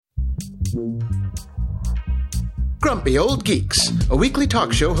Grumpy Old Geeks, a weekly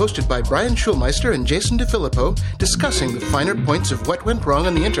talk show hosted by Brian Schulmeister and Jason DeFilippo, discussing the finer points of what went wrong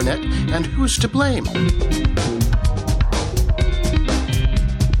on the internet and who's to blame.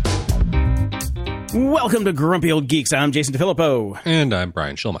 Welcome to Grumpy Old Geeks. I'm Jason DeFilippo. And I'm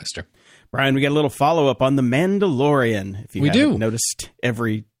Brian Schulmeister. Brian, we got a little follow-up on The Mandalorian. If you haven't noticed,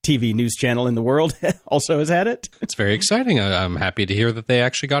 every TV news channel in the world also has had it. It's very exciting. I'm happy to hear that they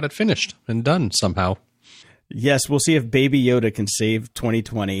actually got it finished and done somehow. Yes, we'll see if Baby Yoda can save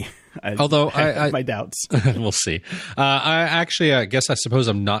 2020. Although I have my doubts. We'll see. I suppose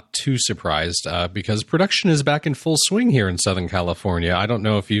I'm not too surprised because production is back in full swing here in Southern California. I don't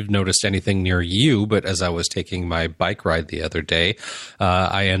know if you've noticed anything near you, but as I was taking my bike ride the other day,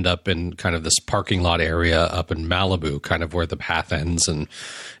 I end up in kind of this parking lot area up in Malibu, kind of where the path ends. And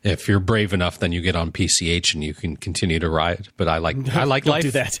if you're brave enough, then you get on PCH and you can continue to ride. But I like life. Don't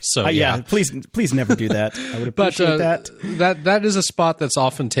do that. So yeah, please never do that. I would appreciate that. That is a spot that's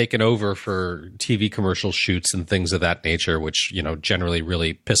often taken over for TV commercial shoots and things of that nature, which, you know, generally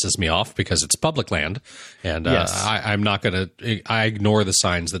really pisses me off because it's public land. And yes. I ignore the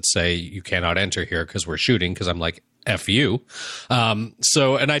signs that say you cannot enter here because we're shooting, because I'm like, F you. And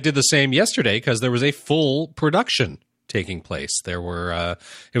I did the same yesterday because there was a full production taking place. There were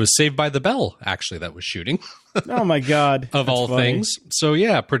it was Saved by the Bell actually that was shooting. Oh my God. Of all things. So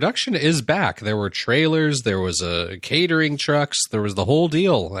yeah, production is back. There were trailers, there was catering trucks, there was the whole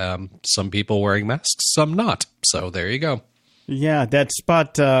deal. Some people wearing masks, some not. So there you go. Yeah, that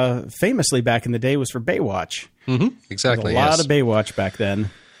spot famously back in the day was for Baywatch. Mm-hmm. Exactly. A lot of Baywatch back then.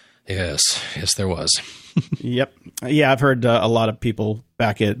 Yes, there was. Yep. Yeah, I've heard a lot of people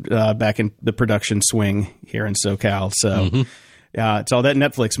back in the production swing here in SoCal. So, it's all that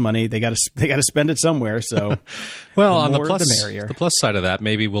Netflix money. They got to spend it somewhere. So, well, on the plus side of that,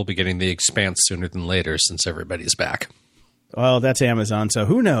 maybe we'll be getting The Expanse sooner than later since everybody's back. Well, that's Amazon. So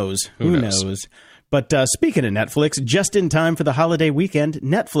who knows? Who knows? But speaking of Netflix, just in time for the holiday weekend,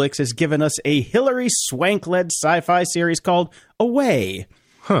 Netflix has given us a Hilary Swank-led sci-fi series called Away.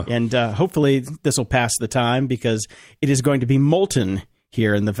 Huh. And hopefully this will pass the time because it is going to be molten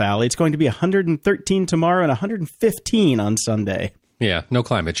here in the Valley. It's going to be 113 tomorrow and 115 on Sunday. Yeah, no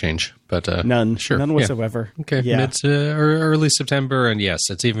climate change, but none. Sure. None whatsoever. Yeah. Okay, yeah. Early September, and yes,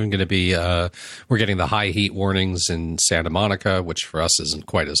 it's even going to be, we're getting the high heat warnings in Santa Monica, which for us isn't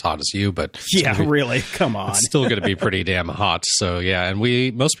quite as hot as you, but... Yeah, really, come on. It's still going to be pretty damn hot, so yeah,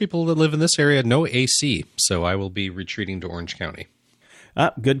 and most people that live in this area, no AC, so I will be retreating to Orange County.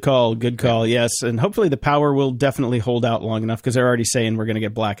 Good call. Yes. And hopefully the power will definitely hold out long enough because they're already saying we're going to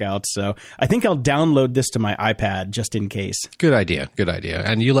get blackouts. So I think I'll download this to my iPad just in case. Good idea.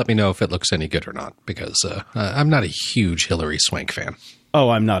 And you let me know if it looks any good or not, because I'm not a huge Hilary Swank fan. Oh,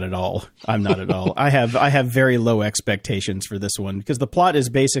 I'm not at all. I have very low expectations for this one because the plot is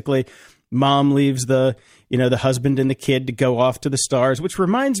basically mom leaves the husband and the kid to go off to the stars, which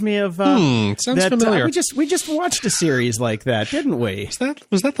reminds me of sounds familiar. We just watched a series like that, didn't we?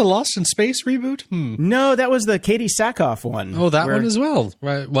 Was that the Lost in Space reboot? No, that was the Katie Sackhoff one. Oh, that one as well.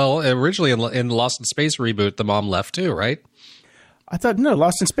 Right. Well, originally in the Lost in Space reboot, the mom left too, right? I thought, no,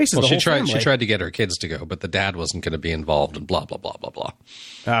 Lost in Space is the whole family. She tried to get her kids to go, but the dad wasn't going to be involved and blah, blah, blah, blah, blah.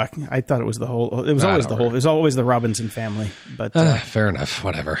 I thought it was the whole, it was always the Robinson family. But fair enough,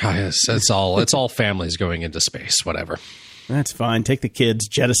 whatever. It's all families going into space, whatever. That's fine. Take the kids,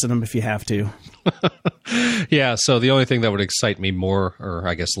 jettison them if you have to. Yeah, so the only thing that would excite me more, or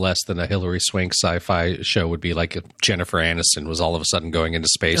I guess less than a Hilary Swank sci-fi show would be like if Jennifer Aniston was all of a sudden going into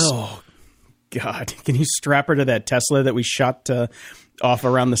space. Oh, God, can you strap her to that Tesla that we shot off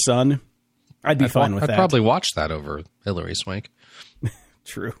around the sun? I'd be fine with that. I'd probably watch that over Hilary Swank.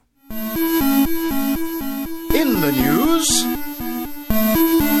 True. In the news...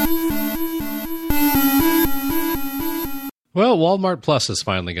 Well, Walmart Plus is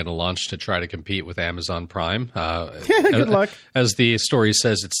finally going to launch to try to compete with Amazon Prime. Good luck. As the story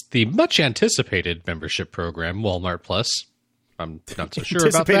says, it's the much-anticipated membership program, Walmart Plus. I'm not so sure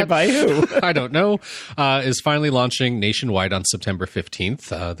about that. Anticipated by who? I don't know. Is finally launching nationwide on September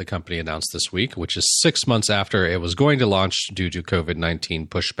 15th. The company announced this week, which is 6 months after it was going to launch due to COVID-19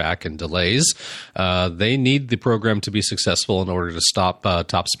 pushback and delays. They need the program to be successful in order to stop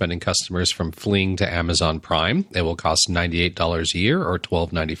top spending customers from fleeing to Amazon Prime. It will cost $98 a year or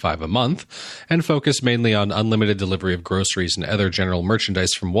 $12.95 a month and focus mainly on unlimited delivery of groceries and other general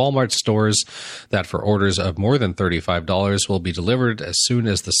merchandise from Walmart stores that for orders of more than $35 will be delivered as soon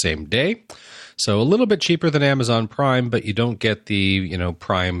as the same day. So a little bit cheaper than Amazon Prime, but you don't get the,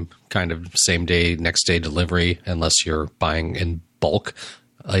 Prime kind of same day, next day delivery unless you're buying in bulk.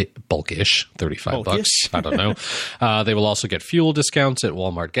 bulkish, $35. Bulkish. I don't know. They will also get fuel discounts at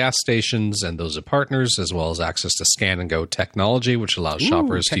Walmart gas stations and those of partners, as well as access to Scan and Go technology, which allows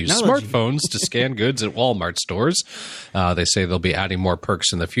shoppers to use smartphones to scan goods at Walmart stores. They say they'll be adding more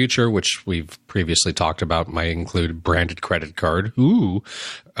perks in the future, which we've previously talked about might include branded credit card.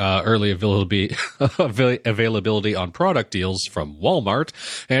 Early availability on product deals from Walmart,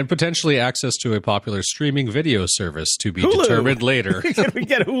 and potentially access to a popular streaming video service to be determined later. Can we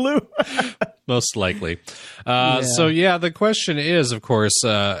get Hulu? Most likely. So, the question is, of course,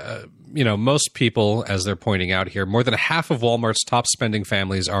 most people, as they're pointing out here, more than half of Walmart's top spending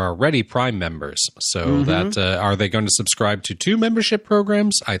families are already Prime members. So that are they going to subscribe to 2 membership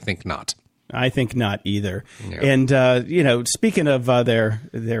programs? I think not. I think not either. Yeah. And, speaking of their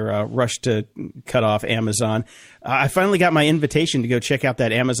rush to cut off Amazon, I finally got my invitation to go check out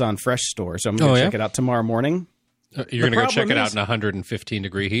that Amazon Fresh store. So I'm going to check it out tomorrow morning. You're going to go check it out in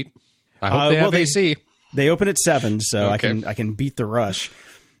 115-degree heat? I hope they have AC. They open at 7, so I can beat the rush.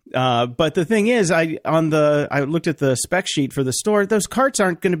 But the thing is, I looked at the spec sheet for the store. Those carts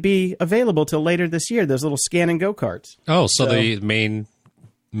aren't going to be available till later this year, those little Scan and Go carts. Oh, so the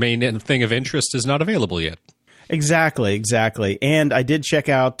main thing of interest is not available yet. Exactly. And I did check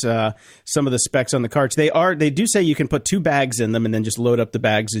out some of the specs on the carts. They do say you can put 2 bags in them and then just load up the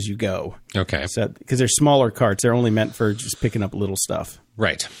bags as you go. Okay. So because they're smaller carts, they're only meant for just picking up little stuff.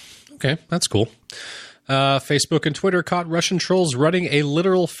 Right. Okay, that's cool. Facebook and Twitter caught Russian trolls running a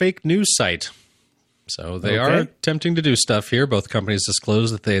literal fake news site. So they are attempting to do stuff here. Both companies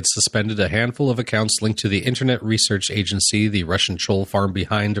disclosed that they had suspended a handful of accounts linked to the Internet Research Agency, the Russian troll farm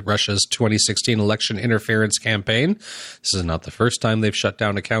behind Russia's 2016 election interference campaign. This is not the first time they've shut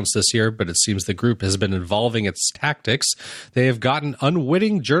down accounts this year, but it seems the group has been evolving its tactics. They have gotten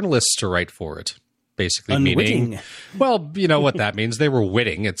unwitting journalists to write for it. Basically meaning, well, you know what that means. They were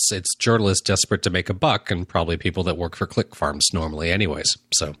witting. It's journalists desperate to make a buck, and probably people that work for click farms normally anyways.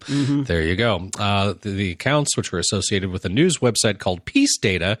 So there you go. The accounts, which were associated with a news website called Peace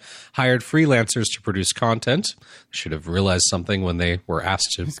Data, hired freelancers to produce content. Should have realized something when they were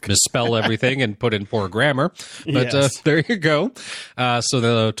asked to misspell everything and put in poor grammar. But there you go. So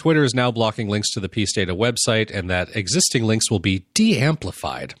the Twitter is now blocking links to the Peace Data website, and that existing links will be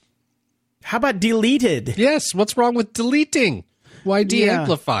de-amplified. How about deleted? Yes. What's wrong with deleting? Why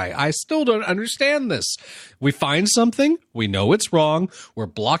de-amplify? Yeah. I still don't understand this. We find something. We know it's wrong. We're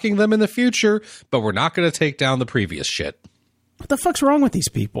blocking them in the future, but we're not going to take down the previous shit. What the fuck's wrong with these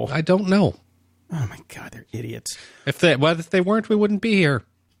people? I don't know. Oh, my God. They're idiots. If they weren't, we wouldn't be here.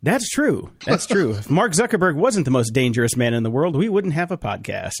 That's true. That's true. If Mark Zuckerberg wasn't the most dangerous man in the world, we wouldn't have a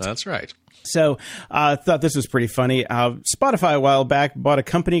podcast. That's right. So I thought this was pretty funny. Spotify a while back bought a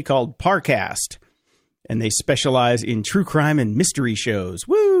company called Parcast, and they specialize in true crime and mystery shows.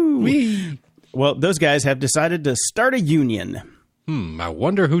 Woo! Whee! Well, those guys have decided to start a union. I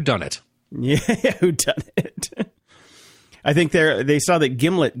wonder who done it. Yeah, who done it? I think they saw that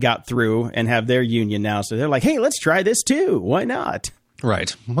Gimlet got through and have their union now, so they're like, hey, let's try this too. Why not?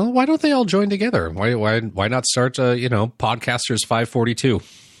 Right. Well, why don't they all join together? Why not start, Podcasters 542?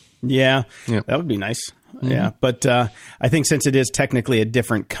 Yeah, that would be nice. Yeah, but I think since it is technically a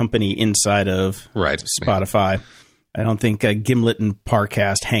different company inside of Spotify, I don't think Gimlet and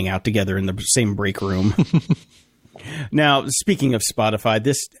Parcast hang out together in the same break room. Now, speaking of Spotify,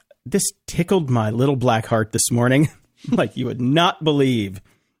 this tickled my little black heart this morning, like you would not believe.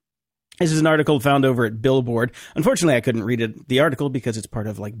 This is an article found over at Billboard. Unfortunately, I couldn't read the article because it's part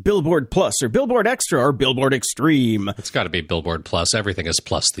of like Billboard Plus or Billboard Extra or Billboard Extreme. It's got to be Billboard Plus. Everything is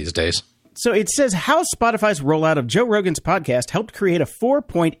plus these days. So it says how Spotify's rollout of Joe Rogan's podcast helped create a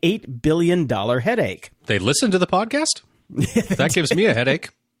 $4.8 billion headache. They listened to the podcast? That gives me a headache.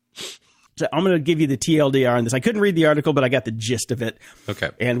 So I'm going to give you the TLDR on this. I couldn't read the article, but I got the gist of it. Okay.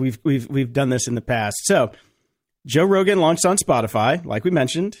 And we've done this in the past. So Joe Rogan launched on Spotify, like we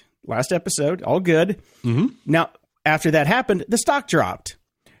mentioned. Last episode, all good. Now, after that happened, the stock dropped.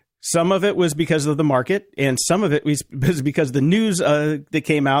 Some of it was because of the market, and some of it was because the news that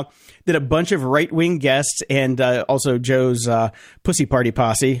came out that a bunch of right-wing guests and also Joe's Pussy Party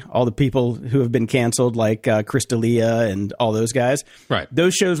Posse, all the people who have been canceled, like Chris D'Elia and all those guys, right?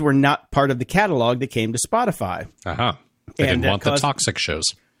 Those shows were not part of the catalog that came to Spotify. They didn't want the toxic shows.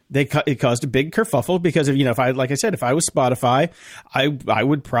 It caused a big kerfuffle because of, if I was Spotify, I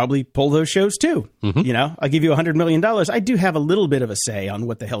would probably pull those shows too. I'll give you $100 million. I do have a little bit of a say on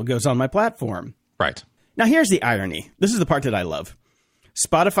what the hell goes on my platform. Right. Now, here's the irony. This is the part that I love.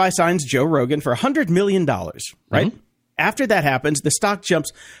 Spotify signs Joe Rogan for $100 million, right? After that happens, the stock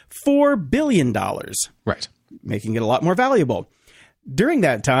jumps $4 billion. Right. Making it a lot more valuable. During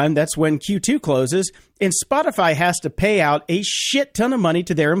that time, that's when Q2 closes, and Spotify has to pay out a shit ton of money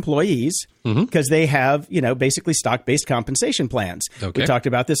to their employees because they have, basically stock-based compensation plans. Okay. We talked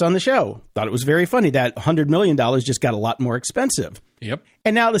about this on the show. Thought it was very funny that $100 million just got a lot more expensive. Yep.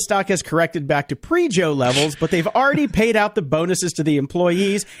 And now the stock has corrected back to pre-Joe levels, but they've already paid out the bonuses to the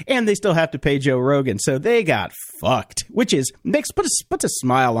employees, and they still have to pay Joe Rogan. So they got fucked, which puts a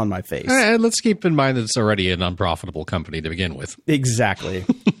smile on my face. And let's keep in mind that it's already an unprofitable company to begin with. Exactly.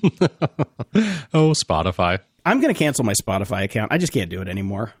 Oh, Spotify. I'm going to cancel my Spotify account. I just can't do it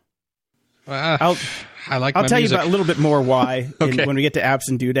anymore. I like. I'll tell music. you about a little bit more why Okay. when we get to apps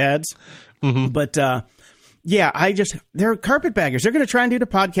and doodads. But they're carpetbaggers. They're going to try and do to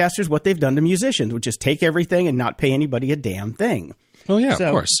podcasters what they've done to musicians, which is take everything and not pay anybody a damn thing. Well, yeah, So-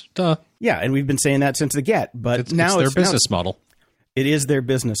 of course. Duh. Yeah, and we've been saying that since the get. But It's now their business model. It is their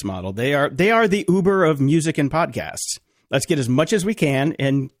business model. They are the Uber of music and podcasts. Let's get as much as we can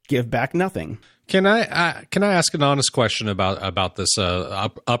and give back nothing. Can I ask an honest question about this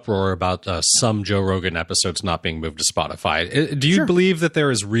uproar about some Joe Rogan episodes not being moved to Spotify? Do you Sure. believe that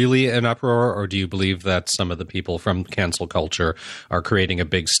there is really an uproar, or do you believe that some of the people from cancel culture are creating a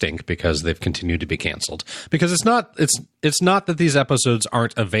big stink because they've continued to be canceled? Because it's not that these episodes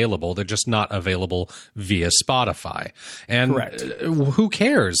aren't available; they're just not available via Spotify. And Correct. Who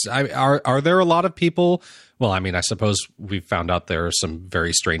cares? Are there a lot of people? Well, I mean, I suppose we've found out there are some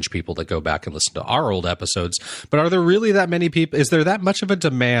very strange people that go back and listen to our old episodes, but are there really that many people? Is there that much of a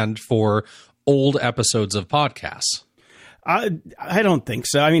demand for old episodes of podcasts? I don't think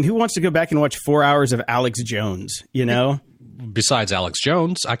so. I mean, who wants to go back and watch 4 hours of Alex Jones, Besides Alex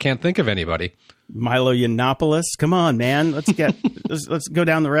Jones, I can't think of anybody. Milo Yiannopoulos? Come on, man. Let's go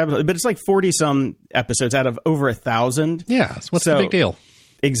down the rabbit hole. But it's like 40-some episodes out of over 1,000. Yeah, what's the big deal?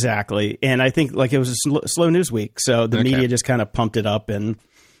 Exactly. And I think it was a slow news week. So the media just kind of pumped it up and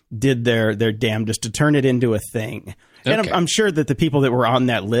did their damnedest to turn it into a thing. And Okay. I'm sure that the people that were on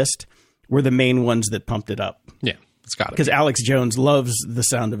that list were the main ones that pumped it up. Yeah, it's got it. Because Alex Jones loves the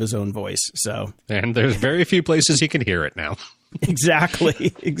sound of his own voice. So And there's very few places he can hear it now.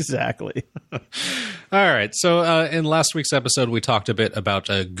 exactly. All right. So in last week's episode, we talked a bit about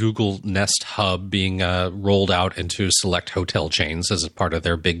Google Nest Hub being rolled out into select hotel chains as a part of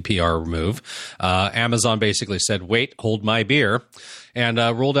their big PR move. Amazon basically said, wait, hold my beer, and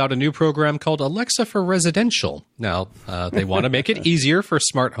rolled out a new program called Alexa for Residential. Now, they want to make it easier for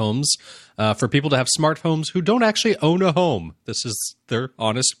smart homes, for people to have smart homes who don't actually own a home. This is their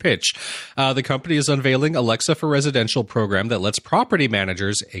honest pitch. The company is unveiling Alexa for Residential program that lets property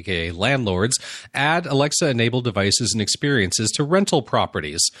managers, aka landlords, add Alexa-enabled devices and experiences to rental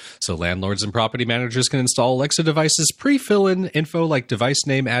properties. So landlords and property managers can install Alexa devices, pre-fill in info like device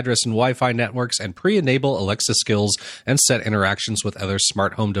name, address, and Wi-Fi networks, and pre-enable Alexa skills and set interactions with other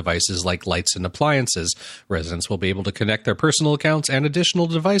smart home devices like lights and appliances. Residents will be able to connect their personal accounts and additional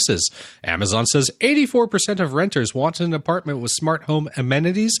devices. Amazon says 84% of renters want an apartment with smart home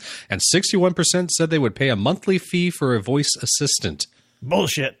amenities, and 61% said they would pay a monthly fee for a voice assistant.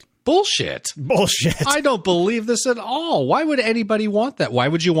 Bullshit. Bullshit. I don't believe this at all. Why would anybody want that? Why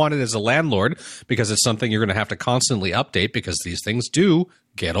would you want it as a landlord? Because it's something you're going to have to constantly update, because these things do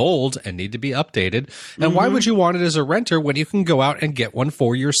get old and need to be updated. And why would you want it as a renter when you can go out and get one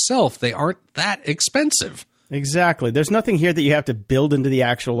for yourself? They aren't that expensive. Exactly. There's nothing here that you have to build into the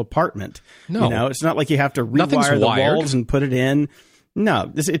actual apartment. No. It's not like you have to Nothing's rewire the wired. walls and put it in.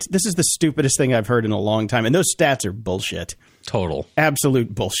 No, this is the stupidest thing I've heard in a long time. And those stats are bullshit. Total.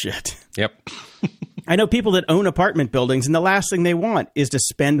 Absolute bullshit. Yep. I know people that own apartment buildings, and the last thing they want is to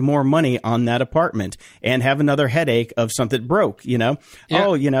spend more money on that apartment and have another headache of something broke, Yeah.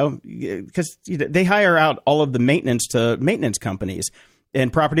 because they hire out all of the maintenance to maintenance companies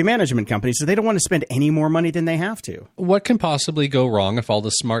and property management companies, so they don't want to spend any more money than they have to. What can possibly go wrong if all the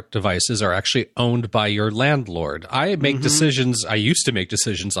smart devices are actually owned by your landlord? I make decisions. I used to make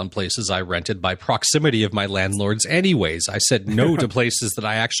decisions on places I rented by proximity of my landlords anyways. I said no to places that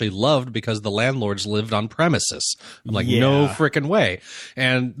I actually loved because the landlords lived on premises. I'm like, no frickin' way.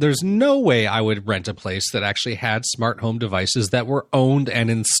 And there's no way I would rent a place that actually had smart home devices that were owned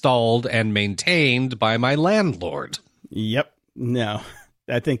and installed and maintained by my landlord. Yep. No.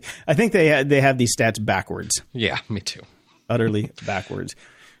 I think they have these stats backwards. Yeah, me too. Utterly backwards.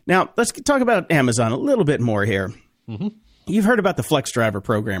 Now, let's talk about Amazon a little bit more here. You've heard about the Flex Driver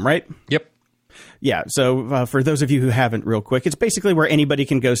program, right? Yep. Yeah. So for those of you who haven't, real quick, it's basically where anybody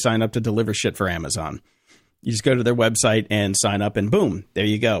can go sign up to deliver shit for Amazon. You just go to their website and sign up, and boom, there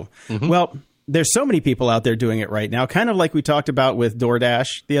you go. Well, there's so many people out there doing it right now, kind of like we talked about with DoorDash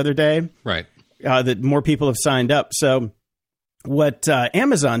the other day, Right. that more people have signed up. So What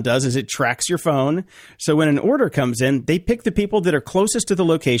Amazon does is it tracks your phone. So when an order comes in, they pick the people that are closest to the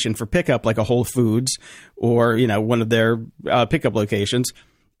location for pickup, like a Whole Foods or, one of their pickup locations.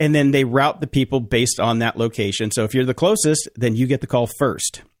 And then they route the people based on that location. So if you're the closest, then you get the call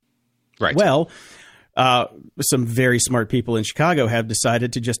first. Right. Well, some very smart people in Chicago have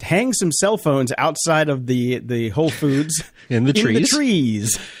decided to just hang some cell phones outside of the Whole Foods in the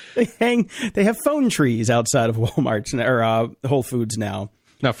trees. They have phone trees outside of Walmart or Whole Foods now.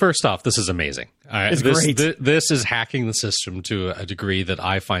 Now, first off, this is amazing. It's great. This is hacking the system to a degree that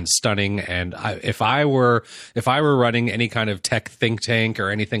I find stunning. And if I were running any kind of tech think tank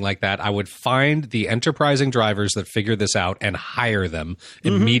or anything like that, I would find the enterprising drivers that figure this out and hire them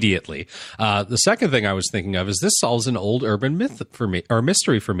immediately. The second thing I was thinking of is this solves an old urban myth for me, or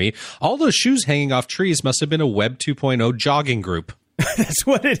mystery for me. All those shoes hanging off trees must have been a Web 2.0 jogging group. That's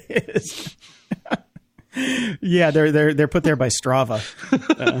what it is. Yeah, they're put there by Strava.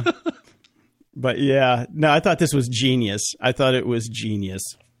 But yeah, no, I thought this was genius. I thought it was genius.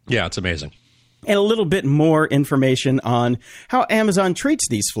 Yeah, it's amazing. And a little bit more information on how Amazon treats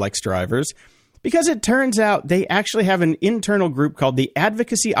these flex drivers, because it turns out they actually have an internal group called the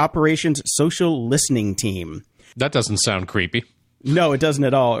Advocacy Operations Social Listening Team. That doesn't sound creepy. No, it doesn't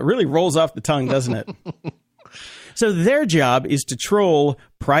at all. It really rolls off the tongue, doesn't it? So their job is to troll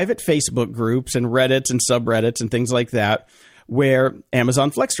private Facebook groups and Reddits and subreddits and things like that where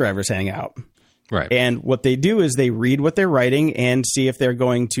Amazon flex drivers hang out. Right. And what they do is they read what they're writing and see if they're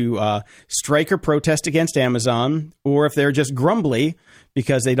going to strike or protest against Amazon, or if they're just grumbly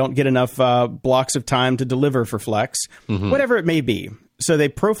because they don't get enough blocks of time to deliver for Flex, whatever it may be. So they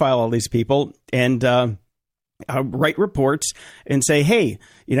profile all these people and write reports and say, hey,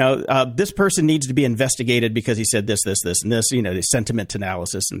 this person needs to be investigated because he said this, and this, the sentiment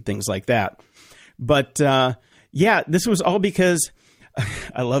analysis and things like that. But this was all because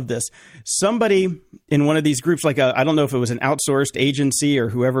I love this. Somebody in one of these groups, I don't know if it was an outsourced agency or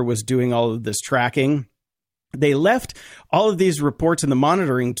whoever was doing all of this tracking, they left all of these reports in the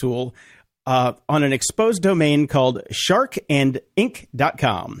monitoring tool on an exposed domain called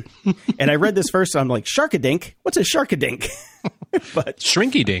sharkandink.com. And I read this first, and I'm like, Sharkadink? What's a Sharkadink? But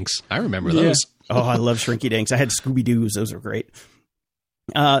Shrinky Dinks. I remember those. Oh, I love Shrinky Dinks. I had Scooby-Doos. Those were great.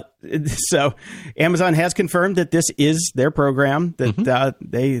 So Amazon has confirmed that this is their program, that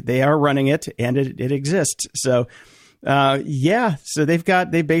they are running it, and it exists. So, so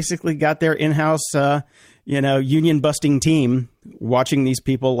they basically got their in-house, union busting team watching these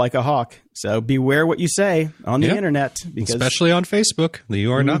people like a hawk. So beware what you say on the internet, because especially on Facebook,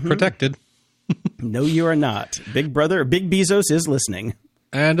 you are not protected. No, you are not. Big Brother, Big Bezos is listening.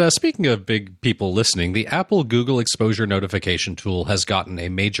 And speaking of big people listening, the Apple Google Exposure Notification tool has gotten a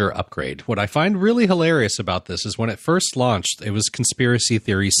major upgrade. What I find really hilarious about this is when it first launched, it was conspiracy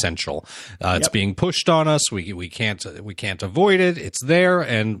theory central. It's being pushed on us. We can't avoid it. It's there,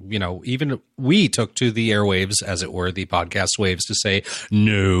 and even we took to the airwaves, as it were, the podcast waves, to say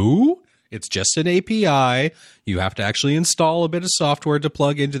no. It's just an API. You have to actually install a bit of software to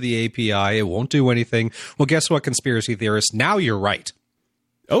plug into the API. It won't do anything. Well, guess what, conspiracy theorists? Now you're right.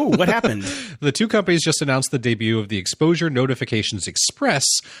 Oh, what happened? The two companies just announced the debut of the Exposure Notifications Express,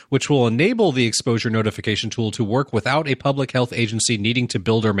 which will enable the exposure notification tool to work without a public health agency needing to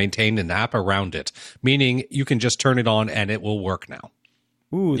build or maintain an app around it, meaning you can just turn it on and it will work now.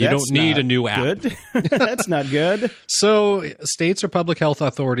 Ooh, you don't need a new app. Good. That's not good. So states or public health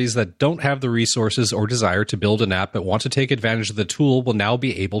authorities that don't have the resources or desire to build an app but want to take advantage of the tool will now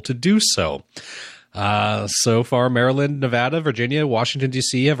be able to do so. So far, Maryland, Nevada, Virginia, Washington,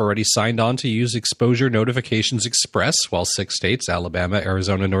 D.C. have already signed on to use Exposure Notifications Express, while 6 states, Alabama,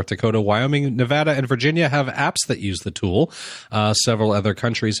 Arizona, North Dakota, Wyoming, Nevada, and Virginia, have apps that use the tool. Several other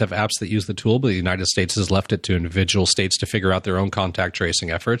countries have apps that use the tool, but the United States has left it to individual states to figure out their own contact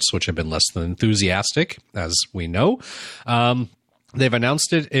tracing efforts, which have been less than enthusiastic, as we know. They've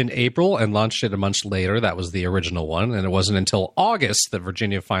announced it in April and launched it a month later. That was the original one. And it wasn't until August that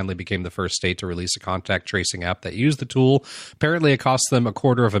Virginia finally became the first state to release a contact tracing app that used the tool. Apparently, it cost them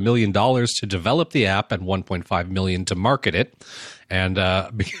 $250,000 to develop the app and $1.5 million to market it. And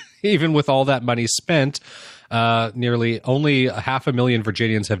even with all that money spent, nearly only 500,000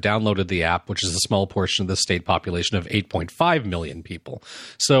 Virginians have downloaded the app, which is a small portion of the state population of 8.5 million people.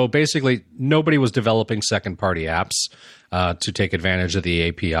 So basically, nobody was developing second-party apps to take advantage of the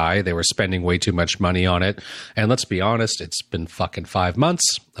API. They were spending way too much money on it. And let's be honest, it's been fucking 5 months.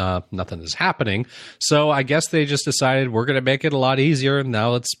 Nothing is happening. So I guess they just decided we're going to make it a lot easier, and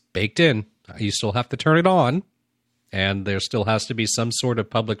now it's baked in. You still have to turn it on, and there still has to be some sort of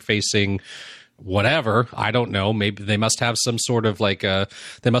public-facing whatever. I don't know. Maybe they must have some sort of state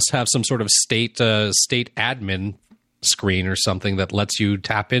admin screen or something that lets you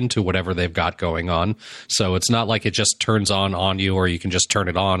tap into whatever they've got going on. So it's not like it just turns on you, or you can just turn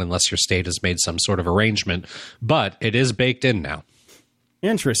it on unless your state has made some sort of arrangement. But it is baked in now.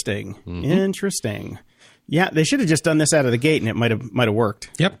 Interesting. Interesting. Yeah, they should have just done this out of the gate, and it might have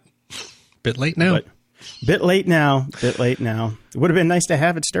worked. Yep. Bit late now. Bit late now. It would have been nice to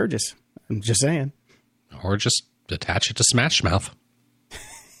have at Sturgis. I'm just saying. Or just attach it to Smash Mouth.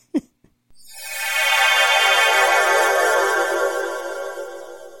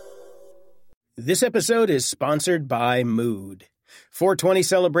 This episode is sponsored by Mood. 420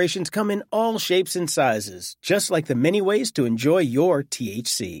 celebrations come in all shapes and sizes, just like the many ways to enjoy your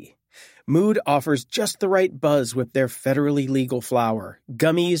THC. Mood offers just the right buzz with their federally legal flower,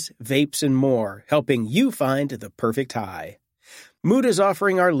 gummies, vapes, and more, helping you find the perfect high. Mood is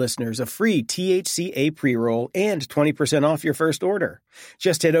offering our listeners a free THCA pre-roll and 20% off your first order.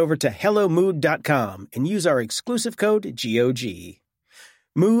 Just head over to HelloMood.com and use our exclusive code GOG.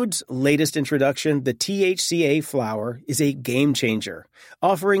 Mood's latest introduction, the THCA flower, is a game changer,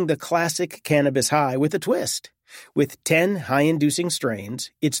 offering the classic cannabis high with a twist. With 10 high-inducing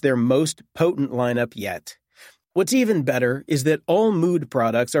strains, it's their most potent lineup yet. What's even better is that all Mood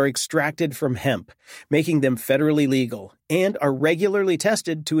products are extracted from hemp, making them federally legal, and are regularly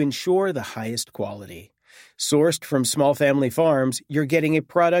tested to ensure the highest quality. Sourced from small family farms, you're getting a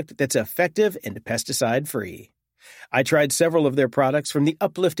product that's effective and pesticide-free. I tried several of their products, from the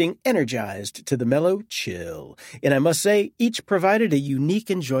uplifting Energized to the mellow Chill, and I must say, each provided a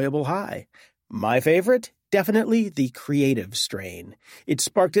unique, enjoyable high. My favorite? Definitely the Creative strain. It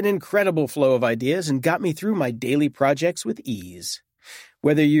sparked an incredible flow of ideas and got me through my daily projects with ease.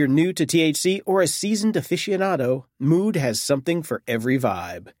 Whether you're new to THC or a seasoned aficionado, Mood has something for every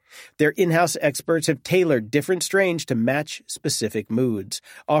vibe. Their in-house experts have tailored different strains to match specific moods,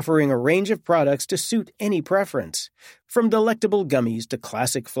 offering a range of products to suit any preference. From delectable gummies to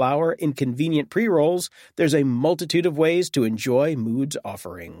classic flower and convenient pre-rolls, there's a multitude of ways to enjoy Mood's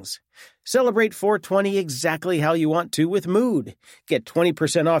offerings. Celebrate 420 exactly how you want to with Mood. Get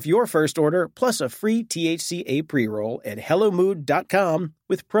 20% off your first order plus a free THCA pre-roll at HelloMood.com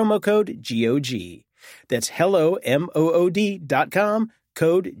with promo code GOG. That's HelloMood.com,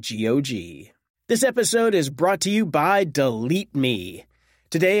 code GOG. This episode is brought to you by Delete Me.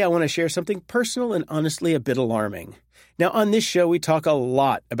 Today I want to share something personal and honestly a bit alarming. Now, on this show, we talk a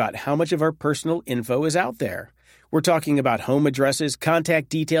lot about how much of our personal info is out there. We're talking about home addresses, contact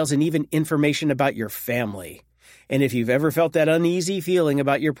details, and even information about your family. And if you've ever felt that uneasy feeling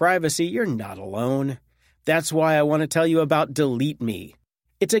about your privacy, you're not alone. That's why I want to tell you about Delete Me.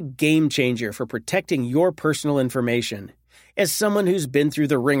 It's a game changer for protecting your personal information. As someone who's been through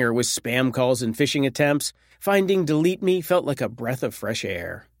the ringer with spam calls and phishing attempts, finding Delete Me felt like a breath of fresh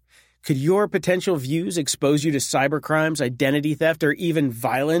air. Could your potential views expose you to cybercrimes, identity theft, or even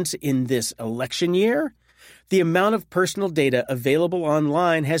violence in this election year? The amount of personal data available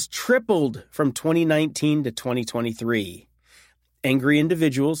online has tripled from 2019 to 2023. Angry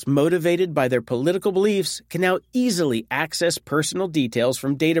individuals, motivated by their political beliefs, can now easily access personal details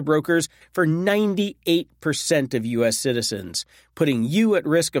from data brokers for 98% of U.S. citizens, putting you at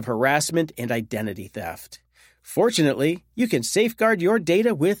risk of harassment and identity theft. Fortunately, you can safeguard your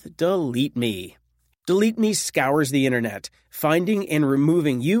data with Delete Me. Delete Me scours the internet, finding and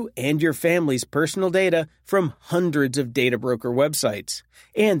removing you and your family's personal data from hundreds of data broker websites.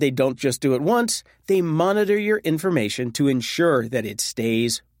 And they don't just do it once, they monitor your information to ensure that it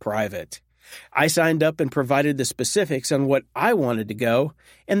stays private. I signed up and provided the specifics on what I wanted to go,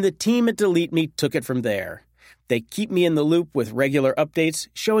 and the team at Delete Me took it from there. They keep me in the loop with regular updates,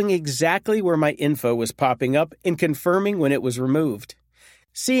 showing exactly where my info was popping up and confirming when it was removed.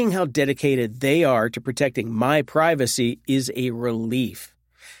 Seeing how dedicated they are to protecting my privacy is a relief.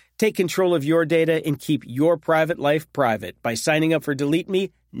 Take control of your data and keep your private life private by signing up for Delete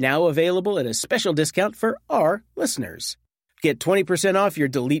Me, now available at a special discount for our listeners. Get 20% off your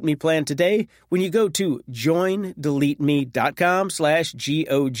Delete Me plan today when you go to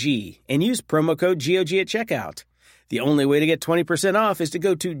joindeleteme.com/GOG and use promo code GOG at checkout. The only way to get 20% off is to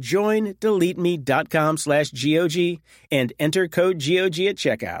go to joindeleteme.com/GOG and enter code GOG at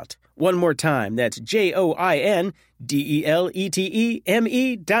checkout. One more time, that's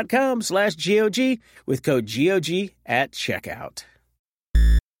joindeleteme.com/GOG with code GOG at checkout.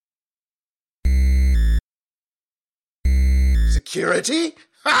 Security?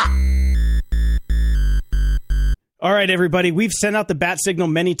 Ha! All right, everybody, we've sent out the bat signal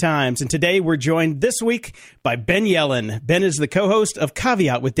many times, and today we're joined this week by Ben Yelin. Ben is the co-host of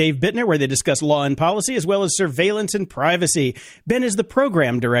Caveat with Dave Bittner, where they discuss law and policy, as well as surveillance and privacy. Ben is the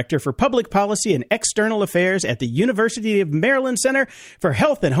program director for public policy and external affairs at the University of Maryland Center for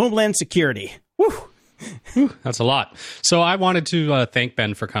Health and Homeland Security. Woo! That's a lot. So I wanted to thank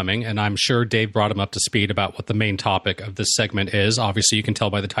Ben for coming, and I'm sure Dave brought him up to speed about what the main topic of this segment is. Obviously, you can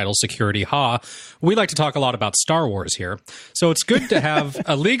tell by the title, Security Ha. We like to talk a lot about Star Wars here. So it's good to have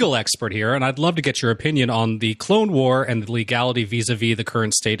a legal expert here, and I'd love to get your opinion on the Clone War and the legality vis-a-vis the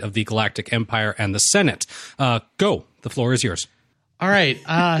current state of the Galactic Empire and the Senate. Go. The floor is yours. All right.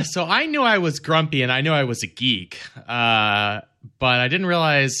 So I knew I was grumpy and I knew I was a geek, but I didn't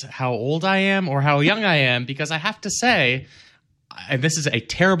realize how old I am or how young I am, because I have to say, and this is a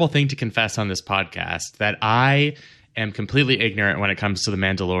terrible thing to confess on this podcast, that I am completely ignorant when it comes to The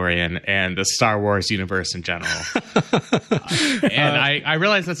Mandalorian and the Star Wars universe in general. And I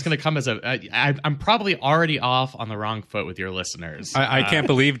realize that's going to come as I'm probably already off on the wrong foot with your listeners. I can't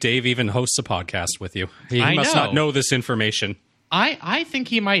believe Dave even hosts a podcast with you. He must not know this information. I think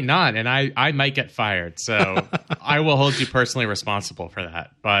he might not, and I might get fired. So I will hold you personally responsible for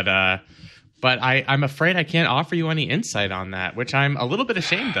that. But I'm afraid I can't offer you any insight on that, which I'm a little bit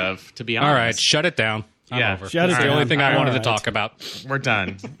ashamed of, to be honest. All right, shut it down. I'm over. Shut it That's the down. only thing I wanted All to right. talk about. We're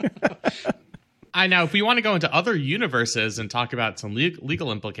done. I know if we want to go into other universes and talk about some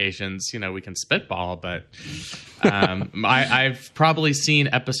legal implications, we can spitball. But I've probably seen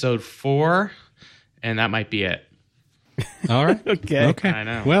episode 4, and that might be it. All right. Okay. I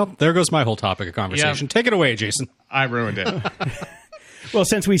know. Well, there goes my whole topic of conversation. Yeah. Take it away, Jason. I ruined it. Well,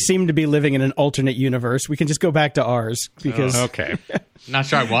 since we seem to be living in an alternate universe, we can just go back to ours because Okay. Not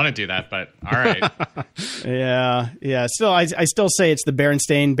sure I want to do that, but all right. Yeah. Still, I still say it's the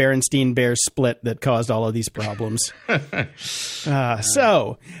Berenstain Bears split that caused all of these problems.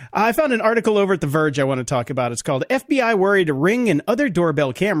 So I found an article over at The Verge I want to talk about. It's called "FBI Worried Ring and Other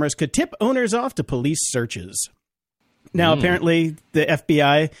Doorbell Cameras Could Tip Owners Off to Police Searches." Now, apparently, the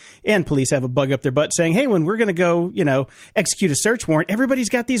FBI and police have a bug up their butt saying, hey, when we're going to go, execute a search warrant, everybody's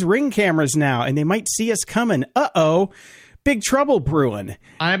got these Ring cameras now, and they might see us coming. Uh-oh, big trouble brewing.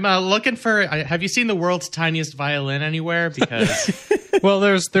 I'm looking for. Have you seen The World's Tiniest Violin anywhere? Because Well,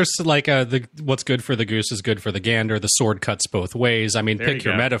 there's like what's good for the goose is good for the gander. The sword cuts both ways. I mean, There pick you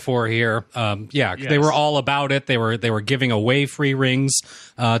your go. metaphor here. They Yes. were all about it. They were giving away free rings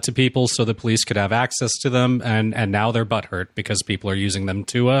to people so the police could have access to them, and now they're butthurt because people are using them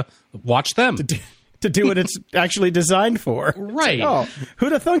to watch them. To do what it's actually designed for. Right. Oh,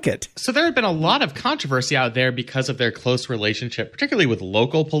 who'd have thunk it? So there had been a lot of controversy out there because of their close relationship, particularly with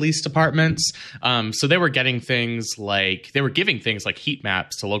local police departments. So they were giving things like heat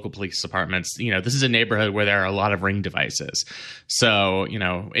maps to local police departments. This is a neighborhood where there are a lot of Ring devices. So,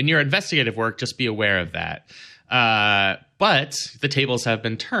 in your investigative work, just be aware of that. But the tables have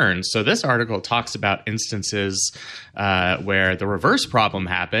been turned. So this article talks about instances where the reverse problem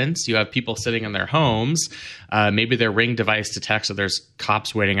happens. You have people sitting in their homes. Maybe their Ring device detects that there's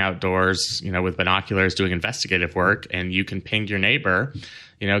cops waiting outdoors, with binoculars doing investigative work, and you can ping your neighbor,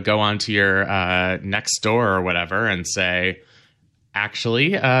 go onto your next door or whatever and say,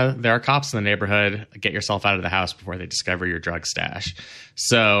 actually, there are cops in the neighborhood. Get yourself out of the house before they discover your drug stash.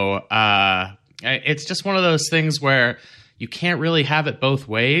 So it's just one of those things where you can't really have it both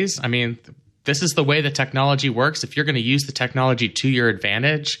ways. I mean, this is the way the technology works. If you're going to use the technology to your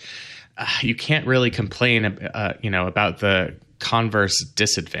advantage, you can't really complain, about the converse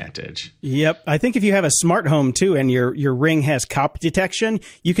disadvantage. Yep. I think if you have a smart home, too, and your Ring has cop detection,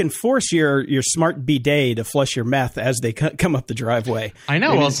 you can force your smart bidet to flush your meth as they come up the driveway. I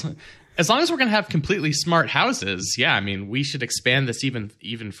know. Well, as long as we're going to have completely smart houses, we should expand this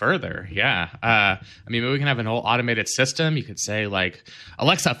even further. Yeah. Maybe we can have an whole automated system. You could say, like,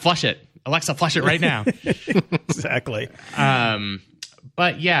 Alexa, flush it. Alexa, flush it right now. Exactly.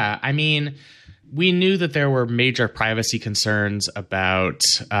 But yeah, we knew that there were major privacy concerns about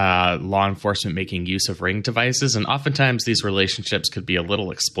law enforcement making use of Ring devices. And oftentimes these relationships could be a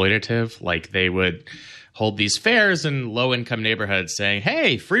little exploitative. Like they would hold these fairs in low-income neighborhoods saying,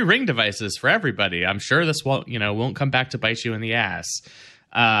 hey, free Ring devices for everybody. I'm sure this won't come back to bite you in the ass.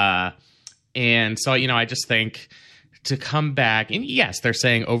 And so, I just think to come back, and yes, they're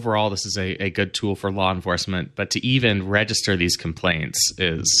saying overall this is a good tool for law enforcement, but to even register these complaints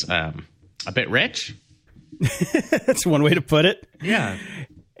is a bit rich. That's one way to put it. Yeah.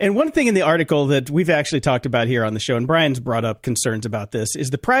 And one thing in the article that we've actually talked about here on the show, and Brian's brought up concerns about this,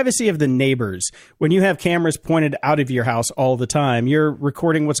 is the privacy of the neighbors. When you have cameras pointed out of your house all the time, you're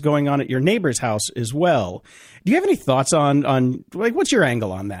recording what's going on at your neighbor's house as well. Do you have any thoughts on like, what's your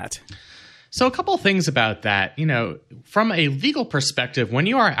angle on that? So a couple of things about that. From a legal perspective, when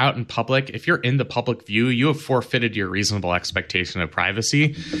you are out in public, if you're in the public view, you have forfeited your reasonable expectation of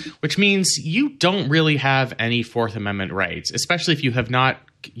privacy, which means you don't really have any Fourth Amendment rights, especially if you have not,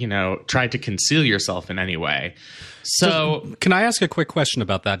 tried to conceal yourself in any way. So can I ask a quick question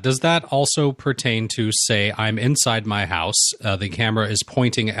about that? Does that also pertain to, say, I'm inside my house, the camera is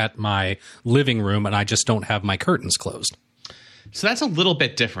pointing at my living room, and I just don't have my curtains closed? So that's a little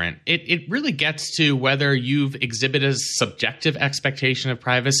bit different. It really gets to whether you've exhibited a subjective expectation of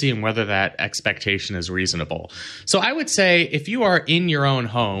privacy and whether that expectation is reasonable. So I would say if you are in your own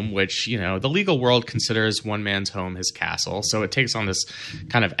home, which, the legal world considers one man's home his castle, so it takes on this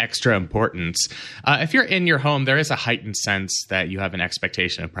kind of extra importance. If you're in your home, there is a heightened sense that you have an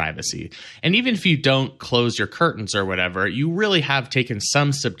expectation of privacy. And even if you don't close your curtains or whatever, you really have taken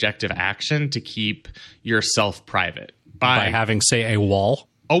some subjective action to keep yourself private. By having, say, a wall?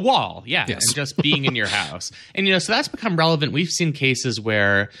 A wall, yeah, yes. And just being in your house. And, so that's become relevant. We've seen cases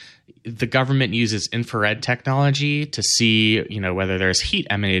where the government uses infrared technology to see, whether there's heat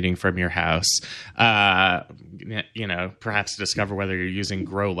emanating from your house, perhaps to discover whether you're using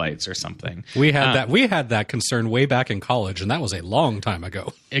grow lights or something. We had that concern way back in college, and that was a long time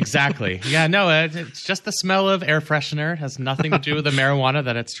ago. Exactly. Yeah, no, it's just the smell of air freshener. It has nothing to do with the marijuana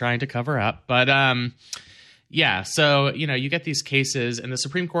that it's trying to cover up. But, yeah, so, you get these cases, and the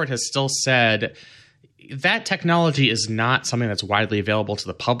Supreme Court has still said that technology is not something that's widely available to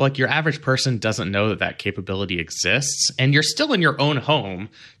the public. Your average person doesn't know that capability exists, and you're still in your own home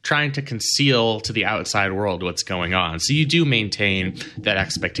trying to conceal to the outside world what's going on. So you do maintain that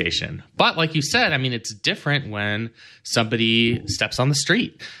expectation. But like you said, it's different when somebody steps on the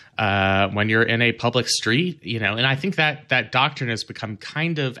street. When you're in a public street, and I think that doctrine has become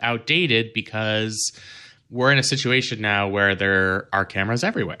kind of outdated because we're in a situation now where there are cameras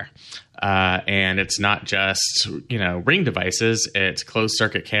everywhere. And it's not just, Ring devices. It's closed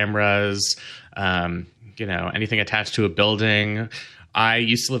circuit cameras, anything attached to a building. I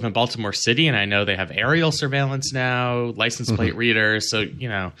used to live in Baltimore City, and I know they have aerial surveillance now, license plate readers. So,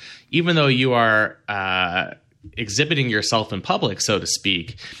 even though you are exhibiting yourself in public, so to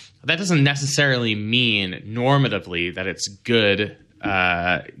speak, that doesn't necessarily mean normatively that it's good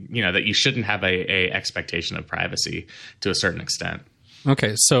that you shouldn't have a expectation of privacy to a certain extent.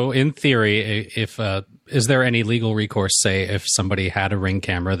 Okay, so in theory, if is there any legal recourse, say, if somebody had a Ring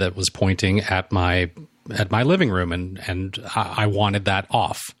camera that was pointing at my living room and I wanted that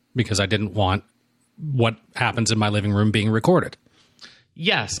off because I didn't want what happens in my living room being recorded?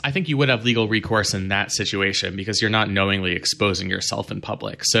 Yes, I think you would have legal recourse in that situation because you're not knowingly exposing yourself in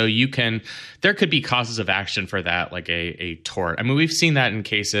public. So there could be causes of action for that, like a tort. We've seen that in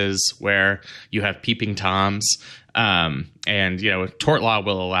cases where you have peeping Toms, and tort law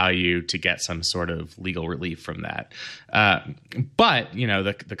will allow you to get some sort of legal relief from that. But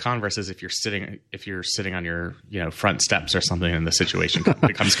the converse is if you're sitting on your front steps or something, and the situation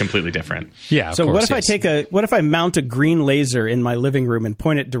becomes completely different. Yeah. So course, what if I mount a green laser in my living room and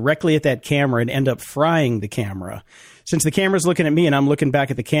point it directly at that camera and end up frying the camera? Since the camera's looking at me and I'm looking back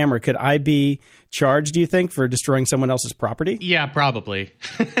at the camera, could I be charged, do you think, for destroying someone else's property? Yeah, probably.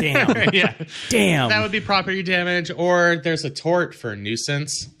 Damn. Yeah. Damn. That would be property damage, or there's a tort for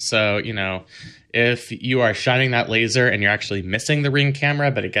nuisance. So, if you are shining that laser and you're actually missing the Ring camera,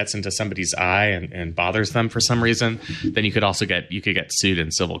 but it gets into somebody's eye and bothers them for some reason, then you could get sued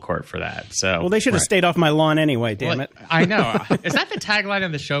in civil court for that. So, well, they should have stayed off my lawn anyway. Damn it! I know. Is that the tagline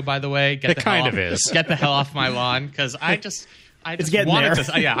of the show? By the way, it kind of is. Get the hell off my lawn, because I just wanted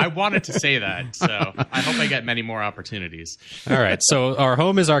to. I wanted to say that. So I hope I get many more opportunities. All right. So our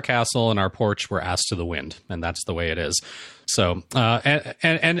home is our castle, and our porch we're asked to the wind, and that's the way it is. So,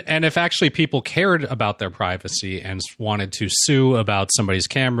 and if actually people cared about their privacy and wanted to sue about somebody's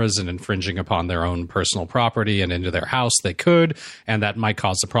cameras and infringing upon their own personal property and into their house, they could, and that might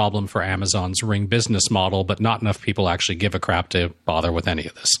cause a problem for Amazon's Ring business model, but not enough people actually give a crap to bother with any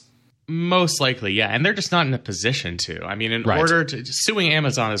of this. Most likely, yeah. And they're just not in a position to. Order to suing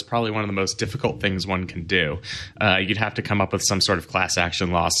Amazon is probably one of the most difficult things one can do. You'd have to come up with some sort of class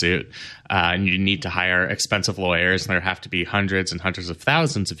action lawsuit, and you need to hire expensive lawyers, and there have to be hundreds and hundreds of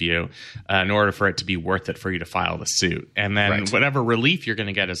thousands of you in order for it to be worth it for you to file the suit. And then whatever relief you're going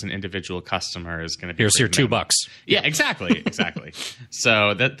to get as an individual customer is going to be here's your $2. Yeah, exactly.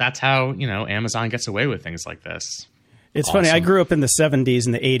 So that's how Amazon gets away with things like this. It's Awesome. funny. I grew up in the 70s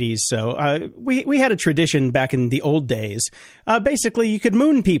and the 80s, so we had a tradition back in the old days. Basically, you could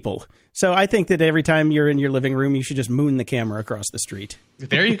moon people. So I think that every time you're in your living room, you should just moon the camera across the street.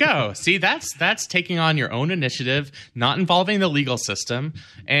 There you go. See, that's taking on your own initiative, not involving the legal system,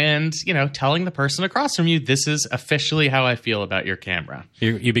 and telling the person across from you, this is officially how I feel about your camera.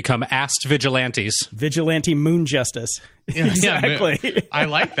 You become asked vigilantes. Vigilante moon justice. Exactly. Yeah, I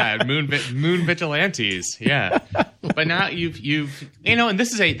like that. Moon vigilantes. Yeah. But now you've and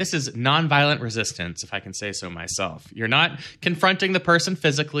this is nonviolent resistance, if I can say so myself. You're not confronting the person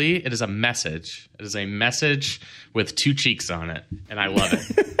physically. It is a message. It is a message with two cheeks on it, and I love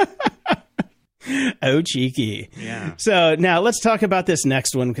it. Oh, cheeky. Yeah. So now let's talk about this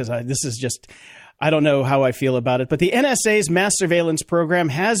next one, because this is just, I don't know how I feel about it, but the NSA's mass surveillance program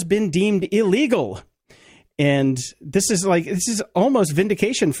has been deemed illegal. And this is almost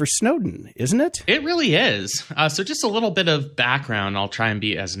vindication for Snowden, isn't it? It really is. So just a little bit of background. I'll try and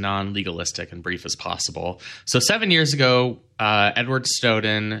be as non-legalistic and brief as possible. So 7 years ago, Edward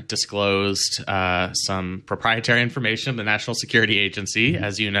Snowden disclosed some proprietary information of the National Security Agency,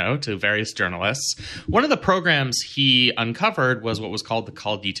 as you know, to various journalists. One of the programs he uncovered was what was called the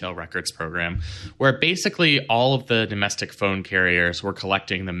Call Detail Records Program, where basically all of the domestic phone carriers were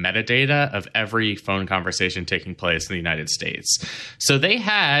collecting the metadata of every phone conversation taking place in the United States. So they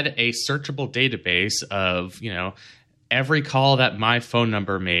had a searchable database of, every call that my phone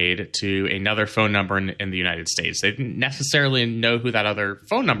number made to another phone number in the United States. They didn't necessarily know who that other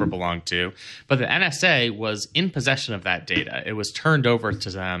phone number belonged to, but the NSA was in possession of that data. It was turned over to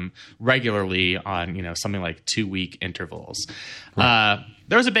them regularly on, something like 2-week intervals. Right.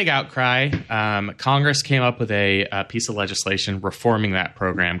 There was a big outcry. Congress came up with a piece of legislation reforming that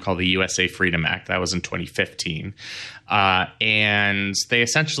program called the USA Freedom Act. That was in 2015. And they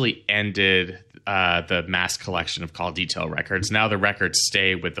essentially ended the mass collection of call detail records. Now the records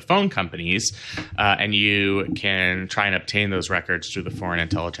stay with the phone companies, and you can try and obtain those records through the Foreign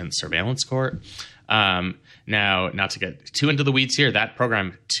Intelligence Surveillance Court. Now, not to get too into the weeds here, that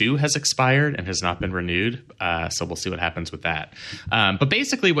program too has expired and has not been renewed. So we'll see what happens with that. But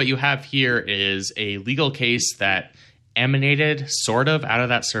basically what you have here is a legal case that emanated sort of out of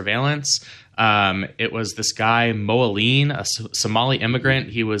that surveillance. It was this guy, Mo Aline, a Somali immigrant.